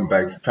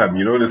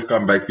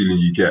scumbag feeling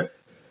you get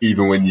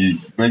even when you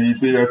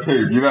do your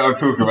thing. You know what I'm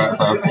talking about,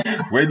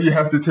 fam? When you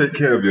have to take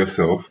care of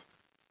yourself,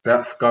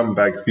 that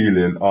scumbag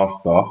feeling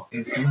after,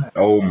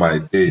 oh my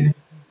day.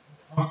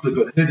 After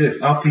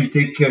you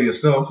take care of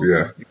yourself.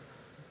 Yeah.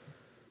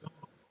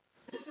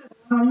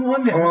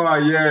 Oh,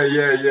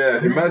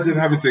 yeah. Imagine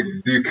having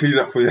to do clean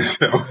up for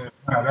yourself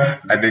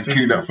and then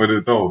clean up for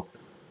the doll.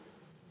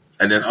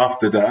 And then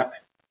after that,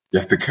 you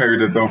have to carry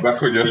the doll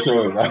back on your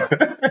shoulder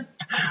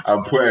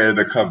and put it in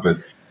the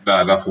cupboard.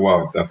 Nah, that's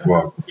wild. It's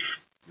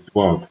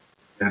wild.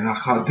 And I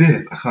can't do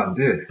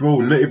it.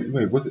 Bro,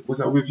 wait, was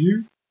that with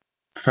you?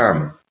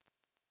 Fam.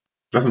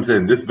 That's what I'm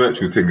saying. This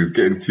virtual thing is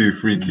getting too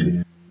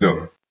freaky.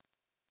 No.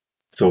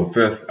 So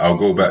first, I'll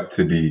go back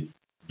to the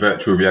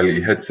virtual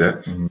reality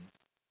headsets.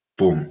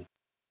 Boom.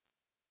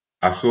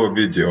 I saw a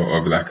video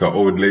of like an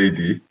old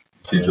lady.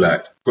 She's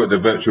like got the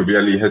virtual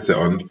reality headset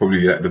on,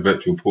 probably like the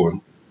virtual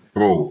porn.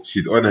 Bro,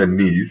 she's on her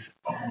knees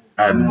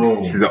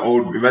and she's an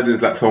old. Imagine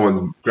it's like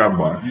someone's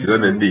grandma. She's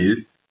on her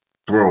knees.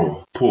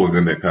 Bro, pause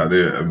in it, kind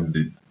of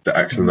the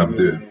actions I'm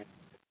doing.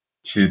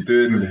 She's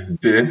doing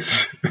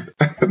this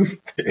and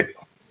this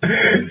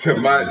to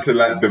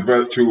like the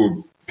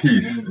virtual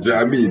piece. Do you know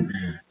what I mean?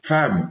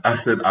 Fam, I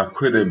said I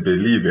couldn't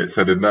believe it.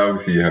 So then now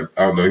obviously I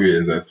don't know who it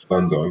is, a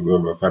Stanza or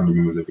whoever family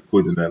members are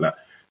recording there like,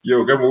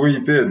 yo, grandma, what are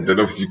you doing? Then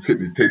obviously she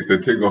quickly takes the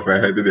thing off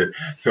her head, innit?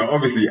 So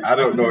obviously I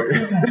don't know.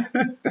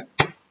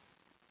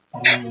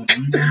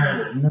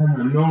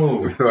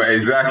 No. So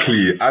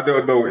exactly, I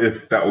don't know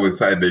if that was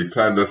something they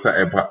planned or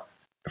something, but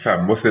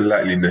fam, what's the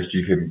likeliness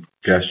you can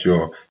guess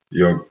your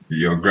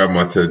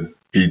grandma to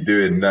be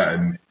doing that?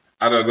 And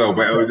I don't know,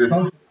 but it was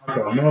just.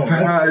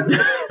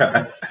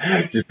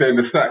 She's playing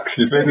the sax.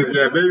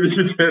 Maybe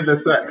she's playing the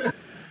sax.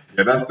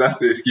 Yeah, that's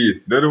the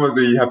excuse. The other ones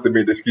where you have to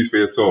make the excuse for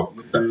yourself.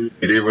 You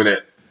didn't want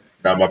it.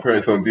 Now my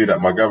parents don't do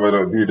that. My grandma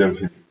don't do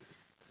them.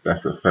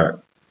 That's a fact.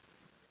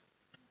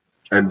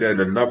 And then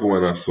another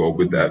one I saw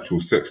with the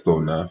actual sex doll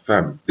now,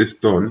 fam. This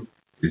Don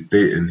is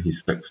dating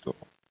his sex doll.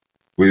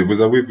 Was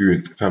I with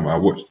you, fam? I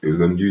watched. It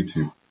was on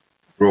YouTube,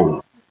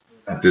 bro.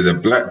 There's a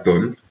black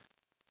Don.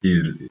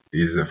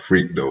 He's a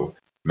freak though.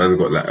 Man's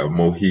got like a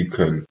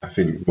Mohican, I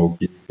think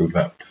Mohican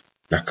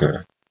like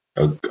a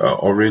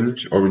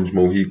orange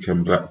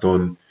Mohican black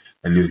Don,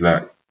 and he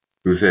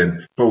was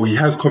saying, but he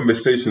has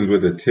conversations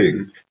with the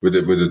thing, with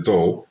the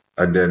doll,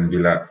 and then be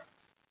like,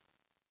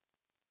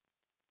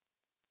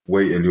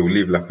 wait, and he'll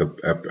leave like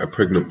a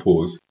pregnant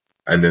pause,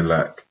 and then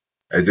like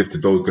as if the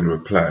doll's gonna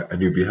reply,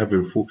 and he'll be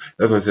having full.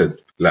 That's what I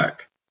said.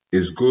 Like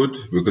it's good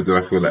because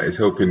I feel like it's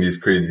helping these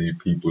crazy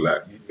people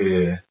like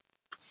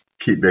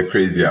keep their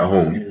crazy at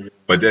home. Yeah.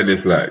 But then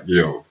it's like,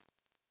 yo,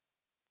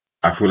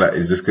 I feel like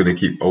it's just gonna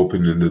keep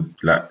opening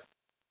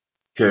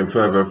getting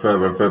further and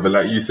further and further,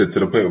 like you said, to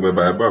the point where,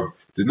 bro,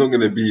 there's not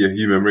gonna be a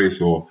human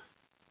race or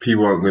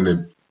people aren't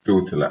gonna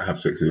feel to like have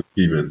sex with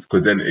humans,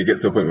 because then it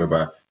gets to a point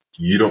where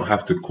you don't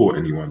have to court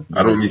anyone.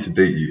 I don't need to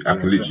date you. I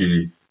can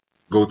literally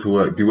go to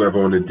work, do whatever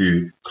I want to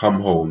do,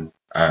 come home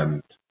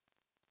and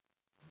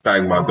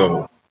bang my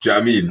doll. Do you know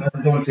what I mean? I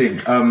don't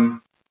think. I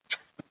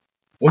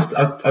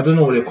don't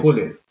know what they call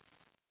it.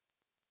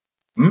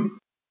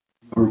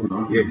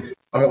 Yeah.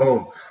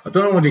 Oh, I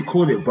don't know what they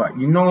call it, but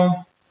you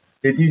know,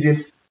 they do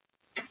this.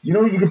 You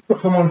know, you can put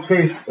someone's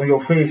face on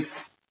your face.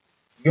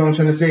 You know what I'm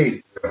trying to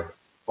say? Yeah.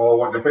 Oh,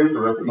 what, the face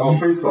lock? Oh,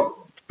 face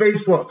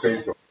lock.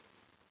 Face lock.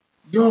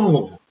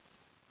 Yo,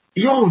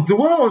 the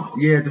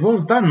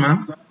world's done,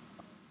 man.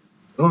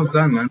 The world's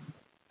done, man.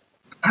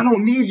 I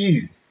don't need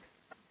you.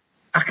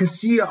 I can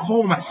see you at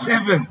home at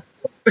 7.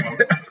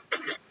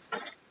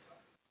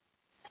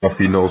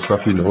 Fluffy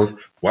nose.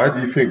 Why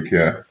do you think,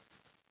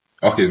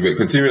 Okay, wait,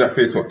 continue that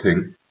Facebook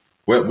thing.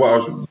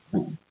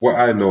 What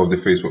I know of the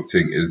Facebook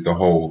thing is the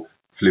whole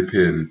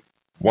flipping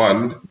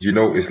one. Do you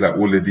know it's like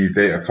all of these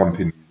data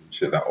companies and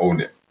shit that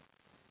own it?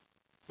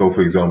 So,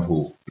 for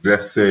example,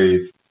 let's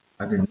say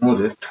I didn't know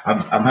this. I'm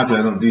happy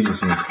I don't do these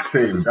things.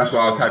 Same. That's why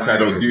I was happy I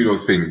don't do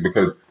those things,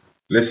 because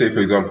let's say,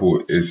 for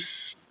example,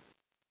 let's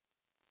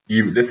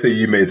say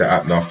you made the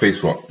app now,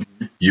 Facebook.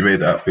 You made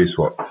the app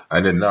Facebook,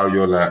 and then now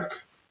you're like,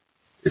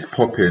 it's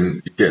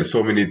popping, you get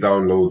so many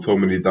downloads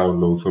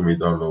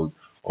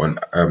on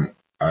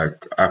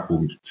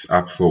Apple,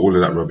 App Store, all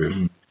of that rubbish.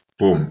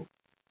 boom,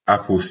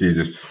 Apple sees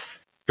this,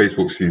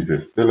 Facebook sees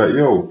this. They're like,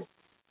 yo,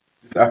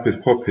 this app is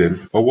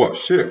popping. Or what?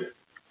 Shit.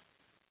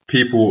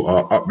 People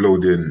are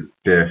uploading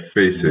their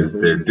faces,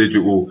 their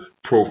digital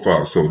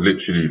profiles. So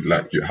literally,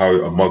 like how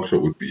a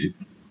mugshot would be,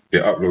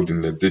 they're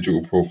uploading their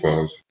digital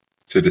profiles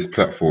to this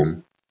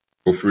platform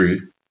for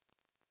free,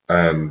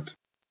 and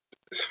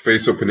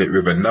face up in it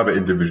with another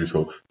individual.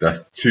 So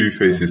that's two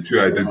faces, two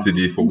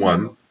identity for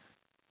one.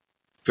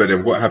 So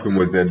then what happened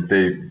was then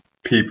they're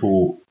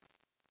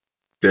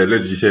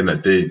allegedly saying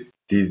that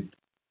these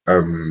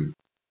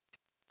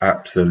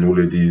apps and all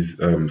of these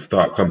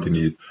startup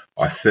companies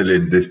are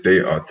selling this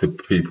data to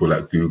people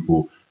like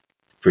Google,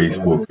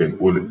 Facebook, and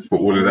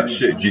all of that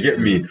shit. Do you get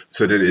me?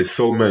 So then it's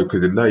so mad,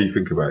 because then now you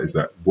think about it, it's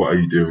like, what are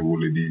you doing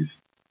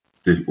with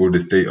all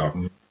this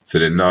data? So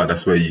then now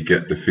that's where you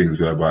get the things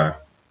whereby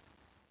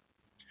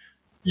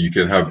you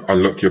can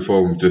unlock your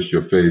phone with just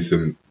your face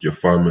and your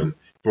thumb. And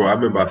bro, I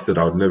remember I said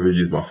I would never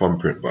use my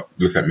thumbprint, but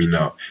look at me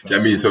now. Do you know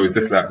what I mean? So it's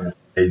just like,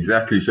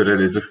 exactly. So then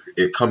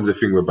it comes a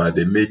thing whereby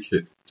they make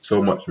it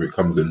so much it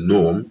becomes a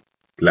norm.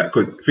 Like,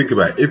 'cause think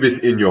about it, if it's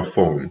in your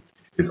phone,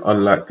 it's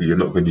unlikely you're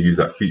not going to use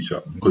that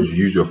feature, because you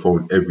use your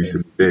phone every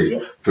single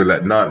day. So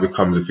like now it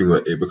becomes a thing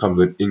where it becomes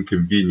an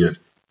inconvenient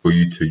for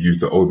you to use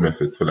the old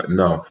methods. So like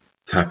now,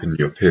 tap in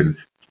your PIN,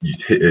 you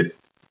hit it.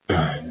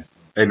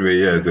 Anyway,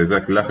 yeah, so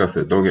exactly like I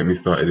said, don't get me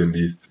started in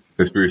these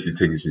conspiracy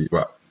things,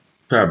 but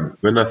fam,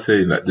 when I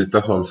say like this,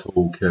 that's why I'm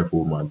so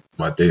careful with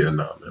my data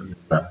now, man.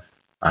 It's like,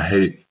 I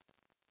hate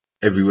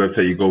every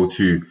website you go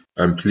to,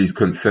 and please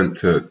consent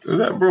to,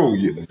 like, bro,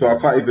 so I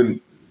can't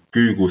even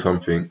Google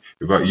something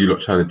without you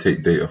lot trying to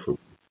take data from me.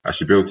 I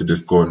should be able to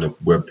just go on the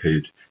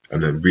webpage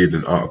and then read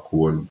an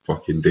article on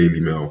fucking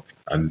Daily Mail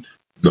and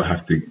not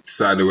have to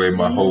sign away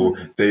my whole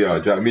data. Do you know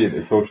what I mean?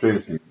 It's so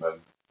strange, man.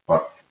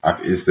 But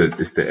it's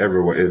the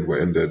era we're in. We're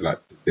in the like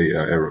data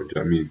era. Do you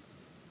know what I mean?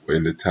 We're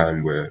in the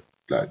time where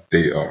like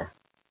data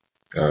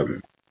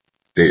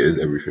is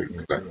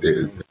everything. Like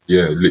data,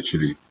 yeah,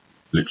 literally.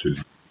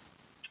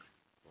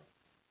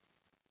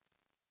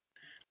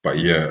 But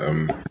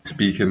yeah,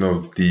 speaking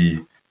of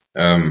the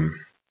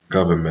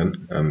government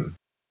and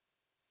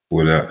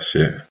all that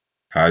shit,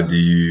 how do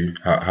you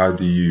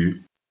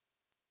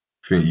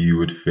think you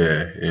would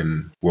fare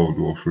in World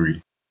War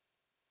III?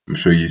 I'm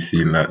sure you've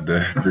seen like the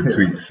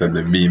tweets and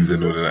the memes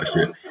and all of that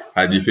shit.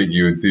 How do you think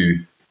you would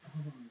do?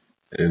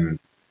 And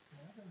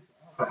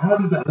How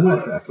does that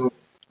work? So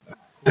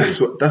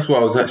that's what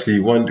I was actually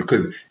wondering,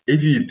 because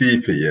if you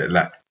deep it, yeah,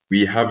 like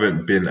we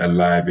haven't been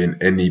alive in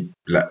any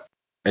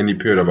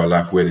period of our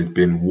life where there's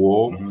been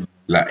war,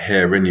 like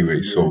here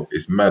anyway. So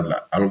it's mad.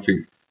 Like I don't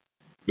think.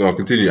 No, I'll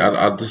continue.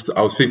 I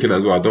was thinking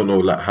as well. I don't know,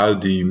 like how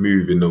do you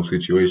move in those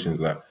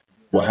situations? Like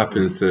what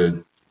happens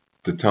to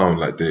the town?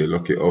 Like they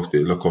lock it off.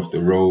 They lock off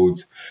the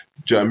roads.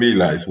 Do you know what I mean?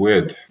 Like it's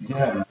weird.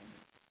 yeah,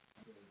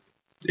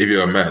 If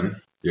you're a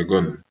man, you're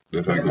gone.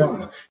 That's how it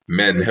goes.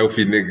 Men,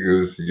 healthy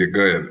niggas, you're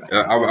going.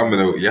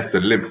 You have to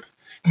limp.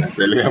 I'm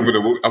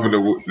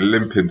gonna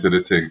limp into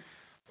the thing.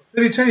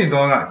 Let me tell you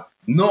though, like,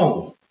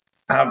 no,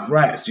 I have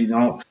rights, you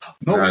know.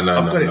 No, I've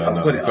got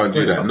it. Can't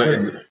do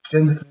that.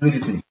 Gender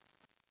fluidity.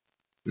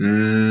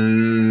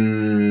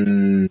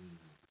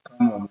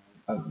 Come on.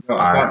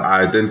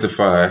 I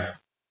identify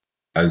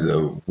as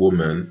a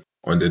woman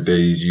on the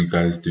days you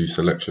guys do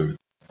selection.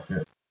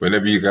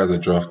 Whenever you guys are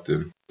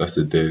drafting, that's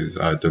the days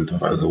I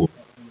identify as a woman.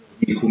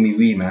 You call me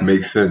wee, man.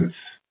 Makes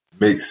sense.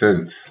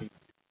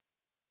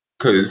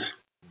 Because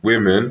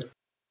women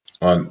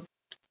aren't,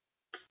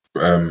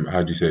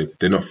 how do you say,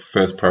 they're not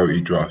first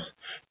priority drafts.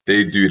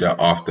 They do that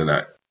after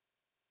that.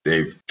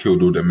 They've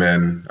killed all the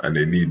men and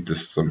they need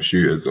just some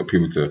shooters or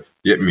people to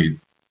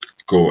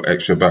go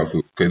extra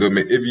battlefield. Because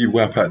if you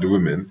wipe out the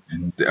women,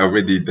 they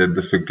already then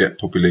just forget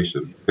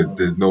population. Because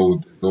there's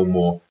no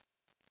more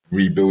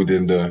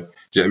rebuilding the.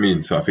 Do you know what I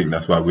mean? So I think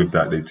that's why with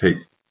that they take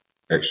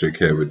extra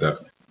care with that.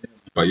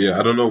 But yeah,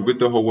 I don't know, with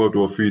the whole World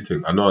War III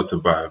thing, I know I'd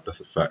survive. That's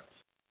a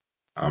fact.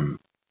 I'm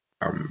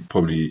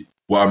probably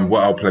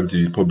what I'll plan to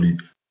do is probably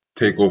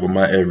take over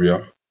my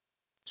area.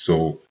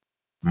 So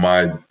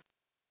my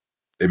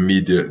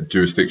immediate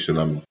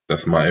jurisdiction,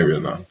 that's my area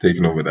now.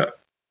 Taking over that.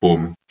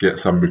 Boom. Get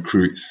some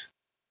recruits.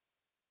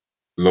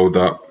 Load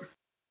up.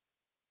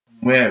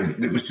 Where?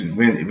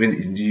 When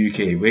in the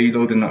UK? Where are you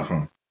loading that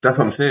from? That's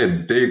what I'm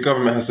saying. The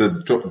government has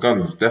to drop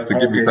guns. They have to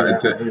give me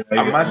something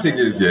and my thing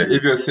is,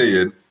 if you're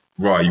saying,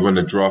 right, you want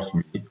to draft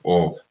me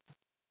or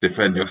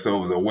defend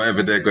yourselves or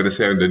whatever they're going to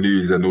say on the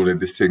news and all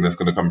of this thing that's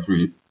going to come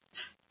through,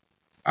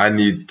 I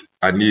need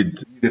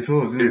the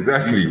tools.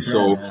 Exactly.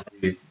 So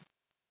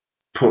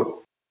put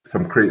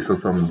some crates or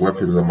some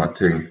weapons on my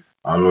thing.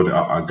 I'll load it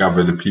up. I'll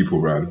gather the people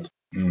around,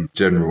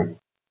 general.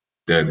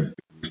 Then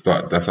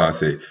start. That's how I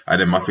say. And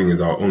then my thing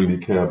is, I'll only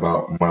care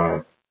about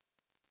my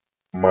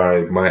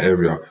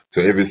area.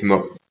 So if it's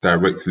not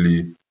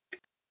directly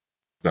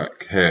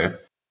like here,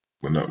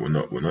 we're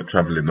not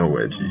traveling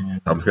nowhere.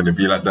 I'm just gonna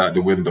be like that at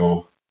the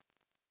window.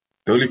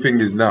 The only thing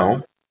is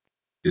now,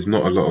 it's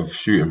not a lot of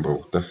shooting,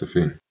 bro. That's the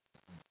thing.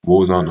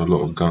 Wars aren't a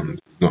lot of guns.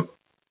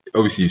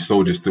 obviously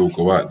soldiers still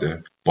go out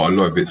there, but a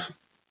lot of it's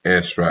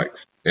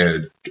airstrikes,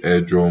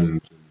 air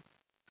drones,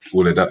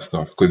 all of that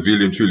stuff. Because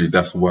really and truly,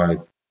 that's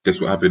what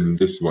happened in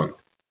this one.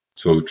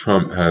 So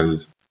Trump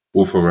has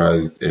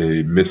authorized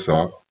a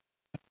missile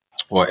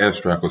or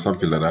airstrike or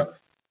something like that,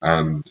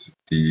 and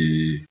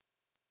he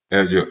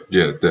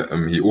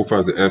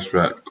authorized the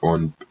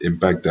airstrike in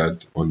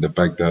Baghdad, on the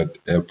Baghdad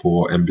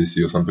airport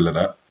embassy or something like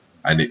that,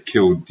 and it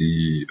killed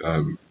the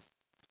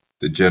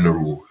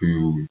general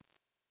who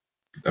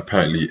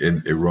apparently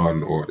in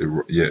Iran or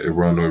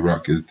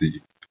Iraq is the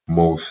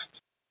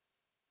most,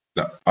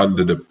 that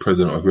under the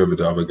president or whoever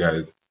the other guy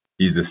is,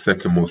 he's the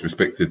second most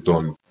respected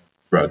don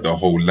throughout the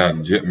whole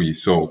land. Do you get me?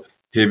 So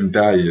him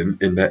dying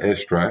in that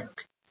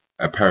airstrike,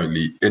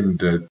 apparently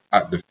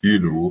at the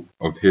funeral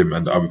of him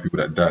and the other people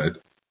that died,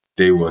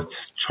 they were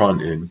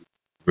chanting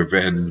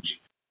revenge,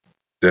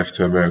 death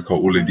to America,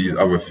 all of these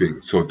other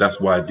things. So that's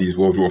why these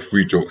World War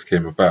III jokes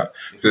came about.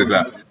 So it's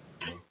like,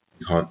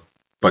 you can't.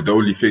 But the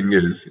only thing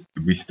is,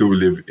 we still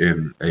live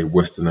in a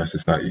westernized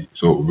society.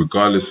 So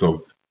regardless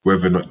of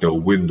whether or not they'll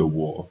win the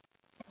war,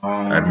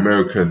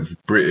 Americans,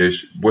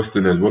 British,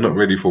 Westerners, we're not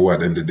ready for war at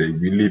the end of the day.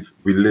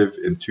 We live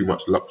in too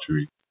much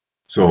luxury.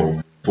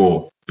 So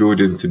for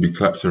buildings to be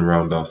collapsing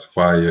around us,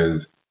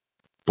 fires,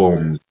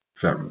 bombs,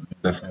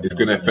 it's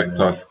going to affect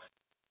us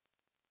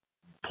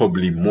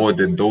probably more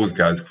than those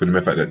guys, for the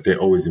mere fact that they're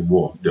always in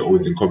war, they're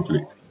always in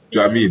conflict. Do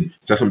you know what I mean?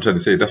 That's what I'm trying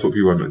to say. That's what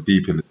people are not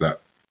deep in. It's like,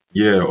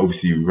 yeah,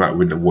 obviously we might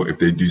win the war. If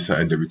they do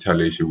something, the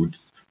retaliation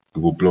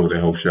will blow their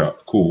whole shit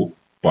up. Cool,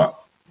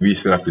 but we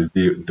still have to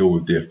deal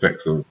with the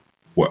effects of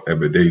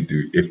whatever they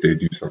do, if they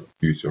do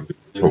something.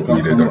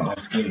 Hopefully they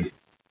don't.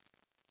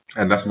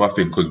 And that's my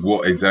thing, because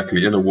what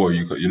exactly in a war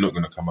you're not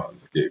going to come out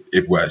unscathed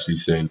if we're actually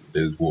saying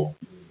there's war,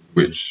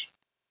 which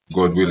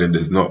God willing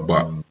there's not.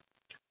 But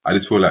I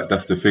just feel like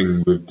that's the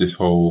thing with this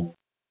whole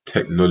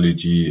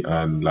technology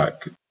and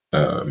like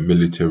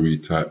military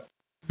type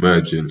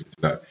merging. It's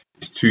like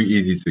it's too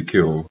easy to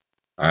kill,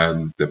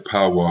 and the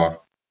power,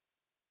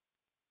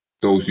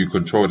 those who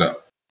control that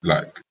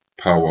like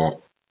power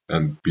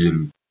and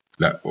being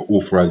like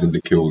authorizing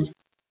the kills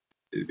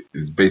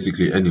is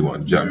basically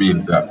anyone. Do you know what I mean?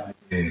 It's like,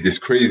 it's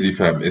crazy,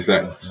 fam. It's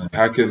like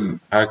how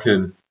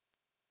can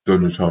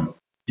Donald Trump,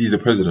 he's the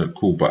president,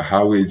 cool, but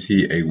how is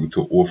he able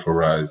to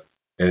authorize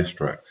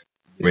airstrikes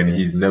when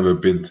he's never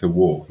been to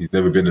war? He's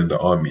never been in the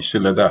army.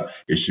 Shit like that.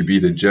 It should be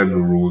the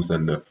generals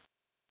and the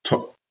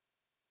top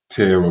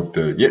tier of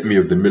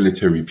the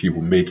military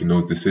people making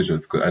those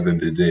decisions, because at the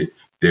end of the day,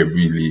 they're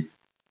really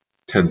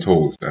 10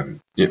 toes and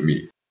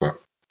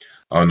But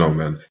I don't know,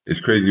 man. It's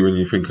crazy when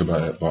you think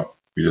about it, but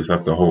we just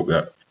have to hope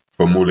that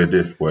from all of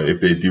this, boy, if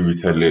they do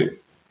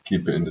retaliate,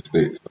 keep it in the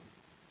States.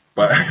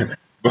 But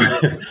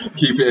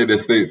keep it in the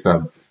States,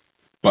 fam.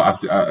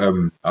 But I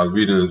was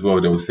reading as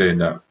well, they were saying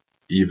that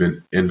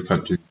even in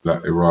countries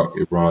like Iraq,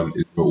 Iran,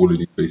 Israel, all of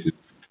these places,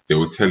 they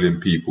were telling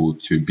people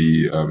to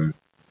be they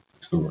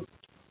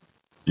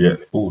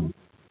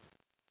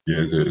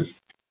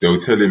were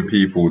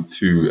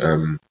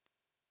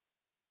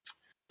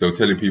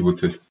telling people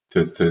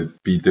to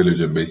be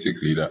diligent,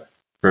 basically. That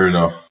fair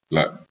enough,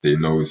 like they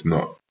know it's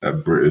not a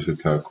British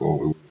attack,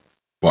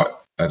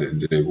 but at the end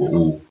of the day, we're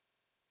all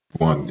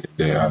one in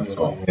there.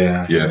 So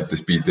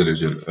just be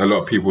diligent. A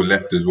lot of people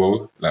left as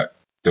well. Like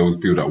there was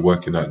people that were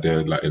working out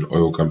there, like in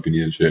oil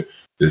companies and shit.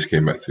 They just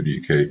came back to the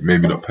UK.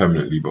 Maybe not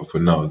permanently, but for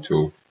now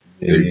until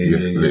they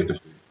de-escalate the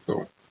thing.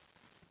 So,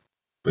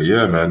 but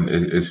yeah, man,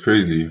 it's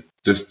crazy.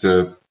 Just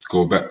to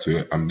go back to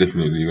it, I'm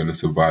definitely gonna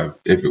survive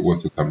if it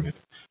was to come here.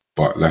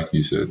 But like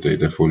you said, they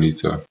definitely need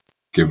to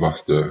give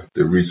us the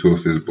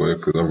resources, boy,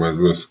 because otherwise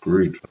we're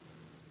screwed.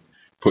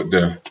 Put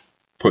the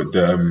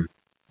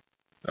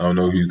I don't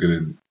know who's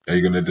gonna. Are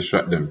you gonna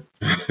distract them?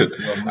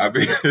 I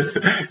mean,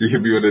 you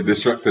can be on the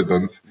distractor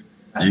dance.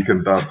 You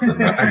can dance. And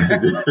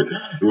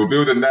that. We'll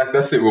build a nice.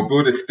 That's it. We'll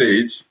build a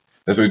stage.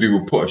 That's what we do.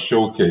 We'll put a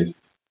showcase.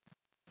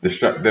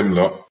 Distract them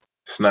lot,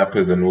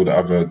 snipers and all the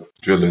other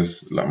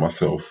drillers like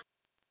myself.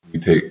 We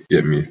take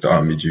the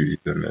army duties,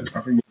 and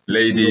then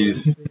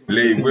ladies,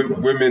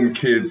 women,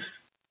 kids,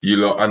 you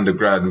lot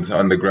underground.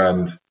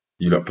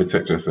 You lot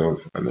protect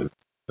yourselves, and then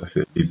that's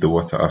it. Leave the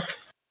war to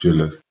us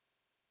drillers.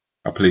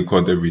 I play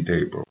COD every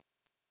day, bro.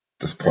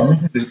 That's part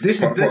of this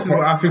is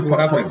what I think will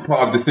happen.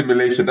 Part of the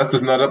simulation. That's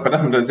just not. But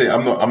that's what I'm trying to say.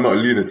 I'm not a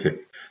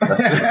lunatic.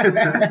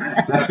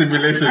 That's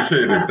simulation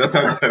training. That's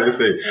what I'm trying to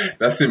say.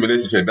 That's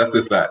simulation training. That's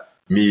just like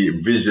me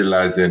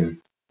visualizing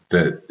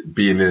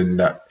being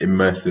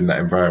immersed in that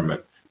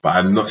environment. But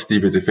I'm not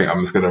stupid to think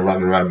I'm just gonna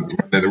run around,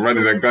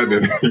 running and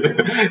gunning.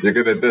 You're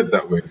gonna dead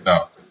that way.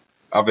 No.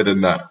 Other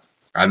than that,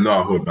 I know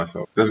I hold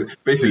myself.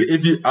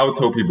 Basically, I'll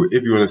tell people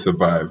if you want to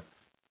survive,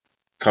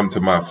 come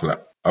to my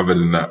flat. Other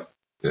than that,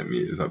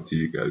 it's up to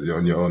you guys. You're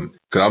on your own.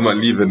 Because I'm not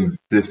leaving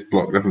this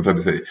block. That's what I'm trying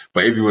to say.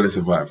 But if you want to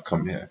survive,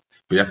 come here.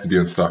 But you have to be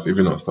on stuff. If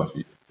you're not on stuff,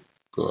 you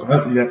go.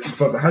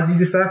 But how do you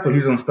decide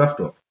who's on stuff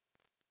though?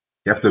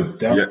 You have to.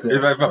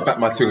 If I back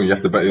my thing, you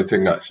have to back your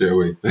thing out straight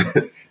away.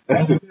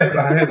 That's the best.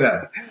 I heard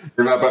that. If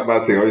I back my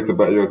thing, I need to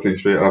back your thing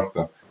straight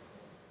after.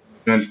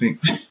 Don't you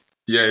think?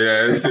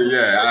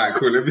 Yeah. Alright,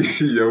 cool. Let me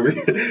see your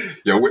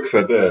wicks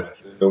are there.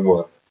 Say no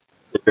more.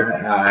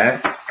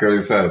 Alright. Go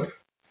inside.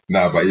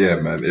 Nah, but yeah,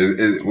 man.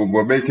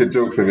 We're making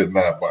jokes of it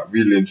now, but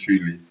really and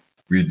truly,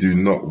 we do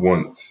not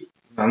want.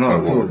 No,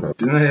 not at all.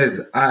 You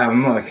know, I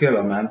am not a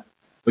killer, man.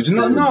 But you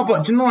know, no,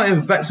 but you know what?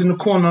 If back's in the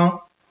corner,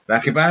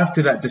 like if I have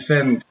to like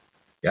defend,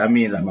 I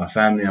mean, like my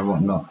family and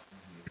whatnot.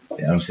 You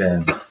know what I'm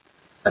saying?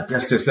 Like,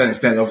 that's to a certain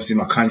extent, obviously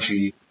my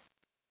country.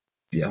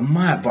 Yeah, I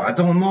might, but I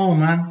don't know,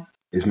 man.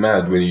 It's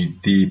mad when you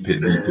deep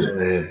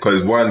it.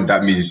 Because one,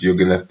 that means you're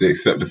gonna have to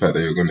accept the fact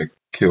that you're gonna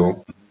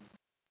kill,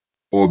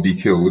 or be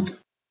killed,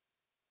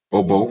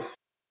 or both,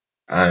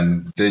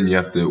 and then you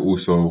have to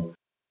also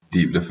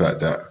deep the fact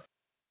that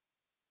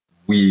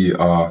we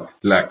are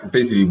like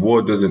basically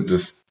war doesn't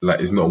just like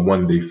it's not a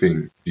 1 day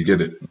thing. You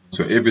get it?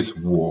 So if it's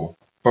war,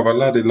 but I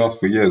allowed it last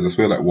for years. I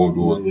swear, like World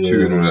War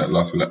II and all that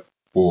lasts for like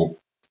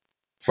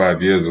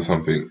 4-5 years or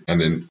something,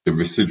 and then the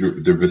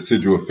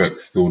residual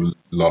effects still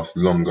last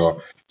longer.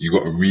 You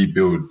got to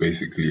rebuild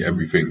basically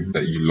everything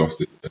that you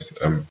lost.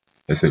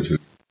 Essentially,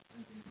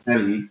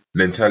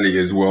 mentality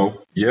as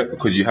well. Yeah,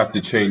 because you have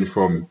to change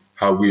from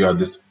how we are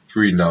just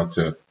free now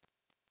to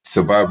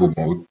survival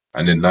mode,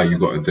 and then now you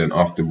got to then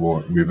after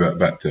war revert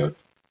back to.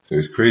 So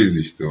it's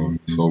crazy still.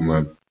 So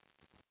man,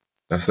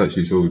 that's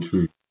actually so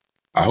true.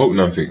 I hope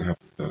nothing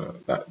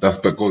happens.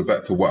 That goes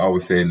back to what I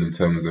was saying in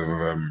terms of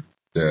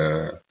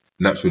the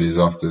natural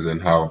disasters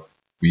and how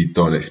we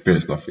don't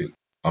experience nothing.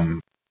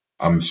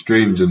 I'm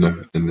strange in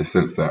the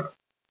sense that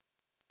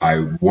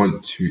I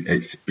want to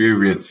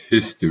experience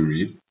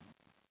history,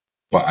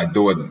 but I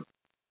don't want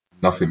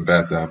nothing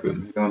bad to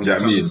happen. Do you know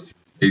what I mean?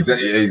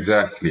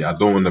 Exactly. I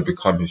don't want to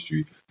become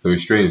history. So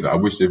it's strange. I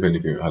wish if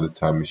anything I had a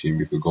time machine,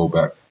 we could go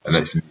back and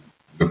actually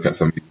look at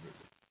some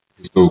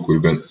historical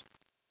events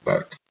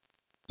like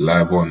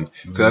live on.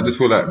 Because I just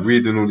feel like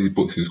reading all these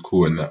books is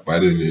cool and that, but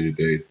at the end of the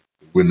day,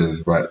 the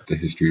winners write the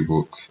history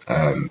books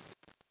and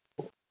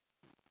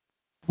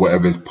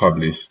whatever's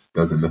published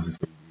doesn't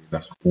necessarily mean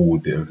that's all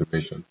the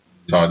information.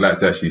 So I'd like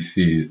to actually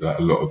see like,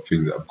 a lot of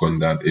things that have gone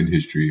down in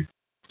history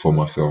for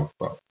myself.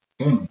 But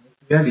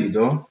Really,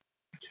 though.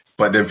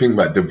 But then think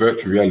about the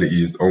virtual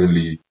reality is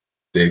only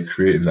they're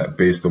creating that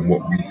based on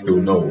what we still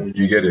know.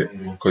 Do you get it?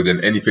 Because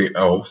then anything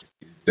else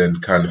is then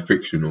kind of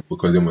fictional.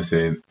 Because then we're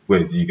saying,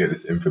 where do you get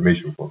this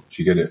information from?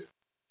 Do you get it?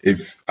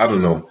 I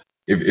don't know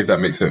if that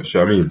makes sense. Do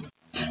you know what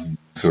I mean?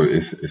 So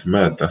it's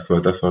mad. That's why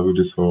with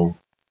this whole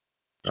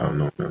I don't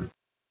know, man.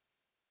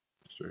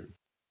 It's strange.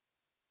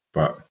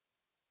 But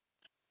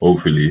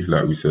hopefully,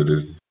 like we said,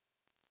 there's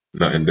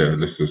nothing there.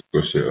 Let's just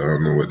push it. I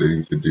don't know what they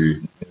need to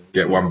do.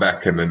 Get one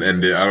back and then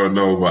end it. I don't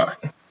know, but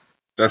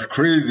that's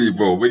crazy,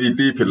 bro. When you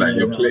deep it, like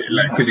you're playing,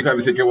 like because you can't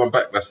even say get one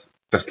back. That's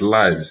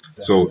lives.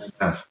 So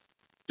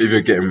if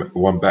you're getting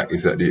one back,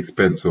 it's at the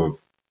expense of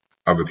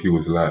other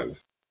people's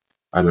lives.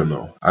 I don't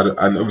know.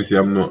 And obviously,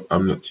 I'm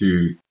not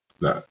too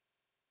like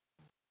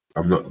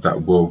I'm not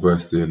that well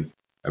versed in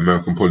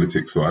American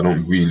politics, so I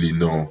don't really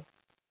know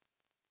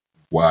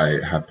why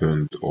it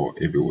happened or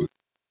if it was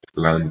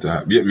planned to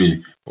happen. Get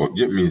me?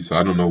 So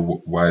I don't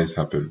know why it's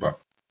happened, but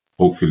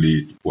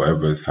hopefully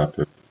whatever has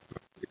happened,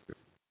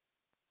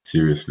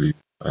 seriously,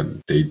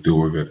 and they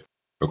deal with it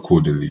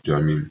accordingly. Do you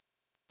know what I mean?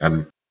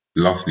 And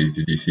lastly,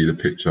 did you see the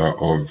picture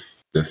of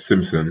the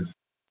Simpsons?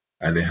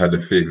 And they had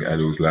a thing, and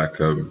it was like,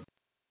 you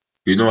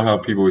know how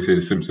people always say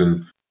the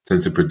Simpsons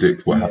tend to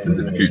predict what happens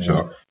in the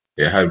future?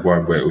 It had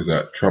one where it was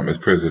like Trump as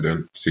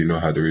president, so you know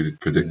how they really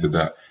predicted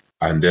that.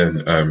 And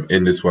then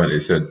in this one,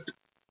 it said,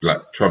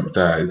 like, Trump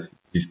dies,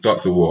 he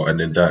starts a war and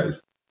then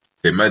dies.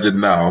 So imagine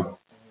now,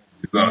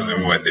 he starts a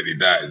war and then he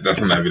dies. That's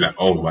when I'd be like,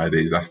 oh my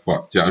days, that's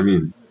fucked. Do you know what I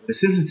mean? The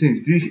Simpsons thing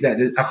is beautiful.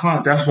 I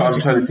can't. That's what I'm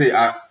trying to say.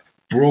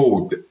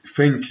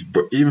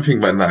 But even think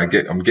about now, I'm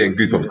getting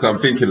goosebumps because I'm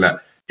thinking like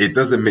it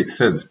doesn't make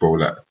sense, bro.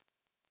 Like,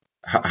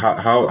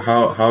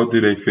 how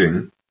do they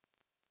think?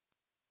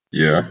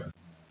 Yeah.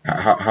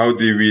 How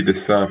do we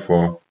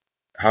decipher?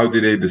 How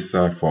do they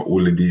decipher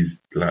all of these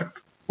like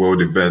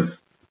world events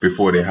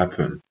before they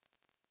happen?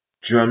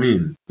 Do you know what I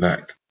mean?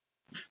 Like,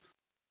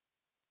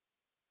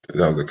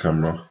 that was a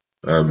camera.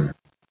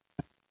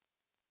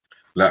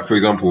 Like for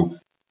example,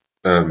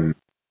 for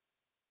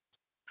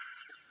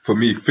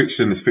me,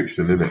 fiction is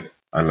fiction, isn't it?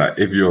 And like,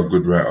 if you're a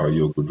good writer,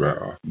 you're a good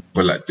writer.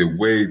 But like, the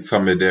way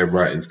some of their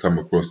writings come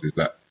across is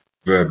like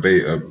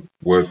verbatim,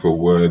 word for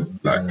word,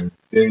 like,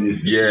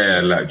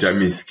 yeah, like, do you know what I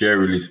mean?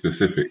 Scarily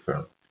specific,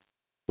 fam.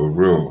 For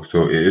real.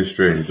 So it is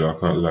strange. I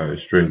can't lie,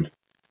 it's strange.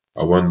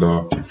 I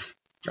wonder if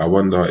I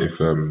wonder if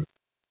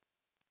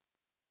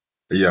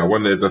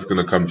that's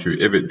gonna come true.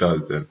 If it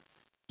does, then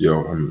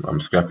yo, I'm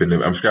scrapping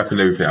it. I'm scrapping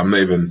everything. I'm not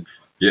even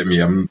get me.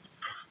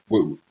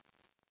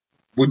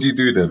 What do you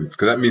do then?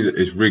 Because that means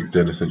it's rigged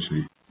then,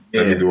 essentially.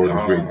 That means the world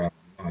is rigged.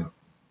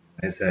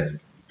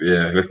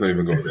 Yeah, let's not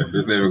even go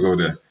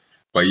there.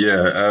 But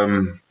yeah,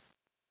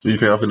 do you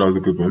think? I think that was a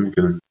good one. We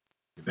can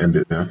end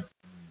it there.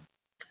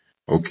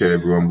 Okay,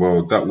 everyone.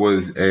 Well, that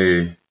was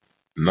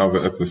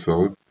another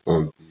episode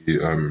of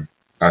the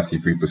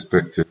IC3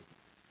 Perspective.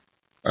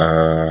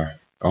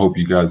 I hope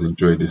you guys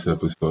enjoyed this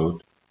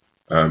episode.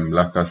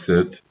 Like I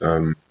said,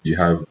 you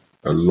have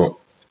a lot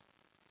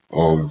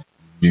of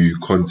new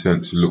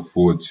content to look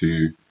forward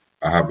to.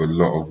 I have a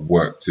lot of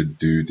work to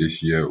do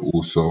this year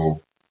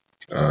also.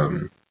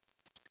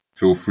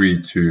 Feel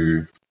free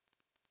to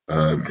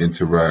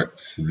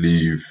interact,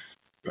 leave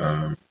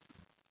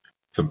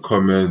some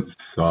comments,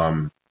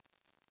 some,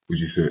 would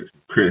you say,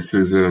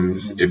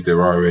 criticisms, if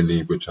there are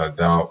any, which I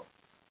doubt.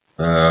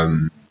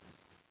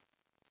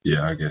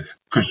 Yeah, I guess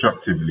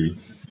constructively.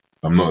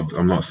 I'm not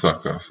a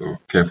sucker, so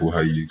careful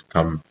how you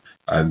come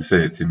and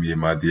say it to me in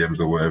my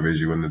DMs or whatever it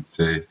is you want to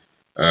say.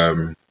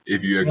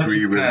 If you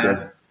agree with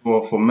that,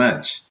 for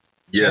merch.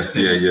 yes,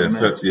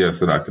 yeah,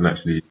 so that I can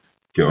actually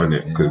get on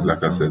it, because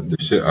like I said,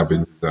 the shit I've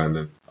been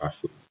designing, I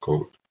feel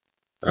cold.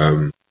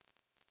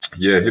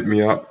 Yeah, hit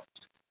me up.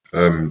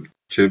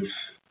 Chibs,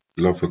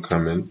 love for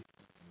coming.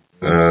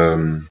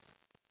 Obviously,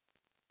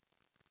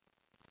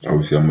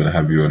 I'm gonna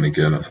have you on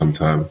again at some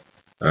time.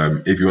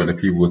 If you want the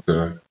people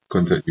to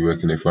contact you, where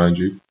can they find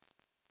you?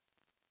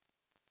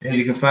 Yeah,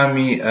 you can find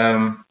me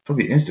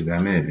probably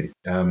Instagram, maybe.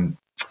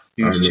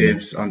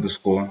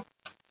 Chips_.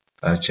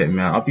 Check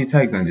me out. I'll be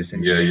tagged on this.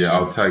 Yeah,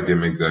 I'll tag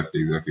him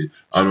exactly.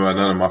 I know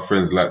none of my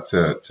friends like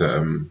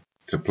to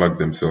plug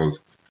themselves,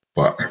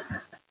 but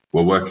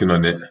we're working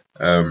on it.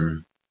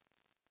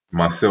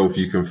 Myself,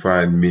 you can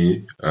find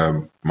me,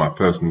 my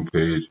personal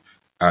page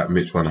at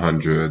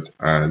Mitch100,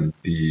 and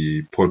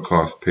the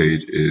podcast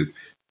page is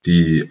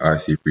the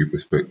IC3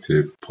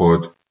 Perspective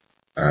Pod,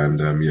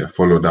 and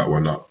follow that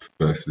one up.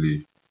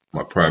 Firstly,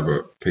 my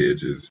private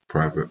page is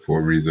private for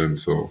a reason,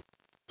 so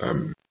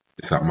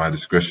it's at my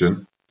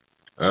discretion.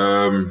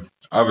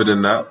 Other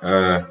than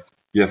that,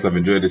 yes, I've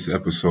enjoyed this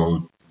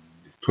episode.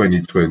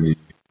 2020,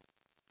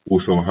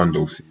 also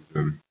handle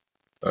season.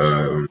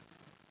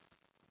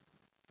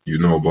 You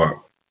know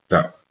about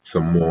that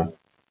some more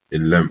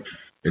in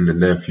length in the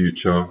near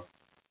future,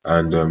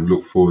 and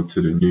look forward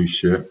to the new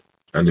shit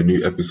and the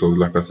new episodes,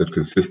 like I said,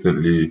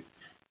 consistently.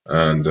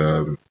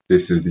 And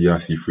this is the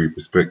IC3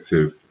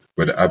 Perspective,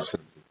 where the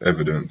absence of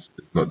evidence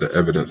is not the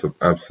evidence of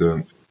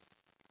absence.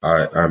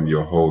 I am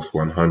your host,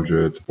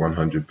 100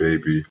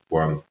 baby,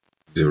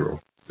 100.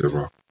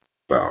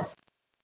 Bow.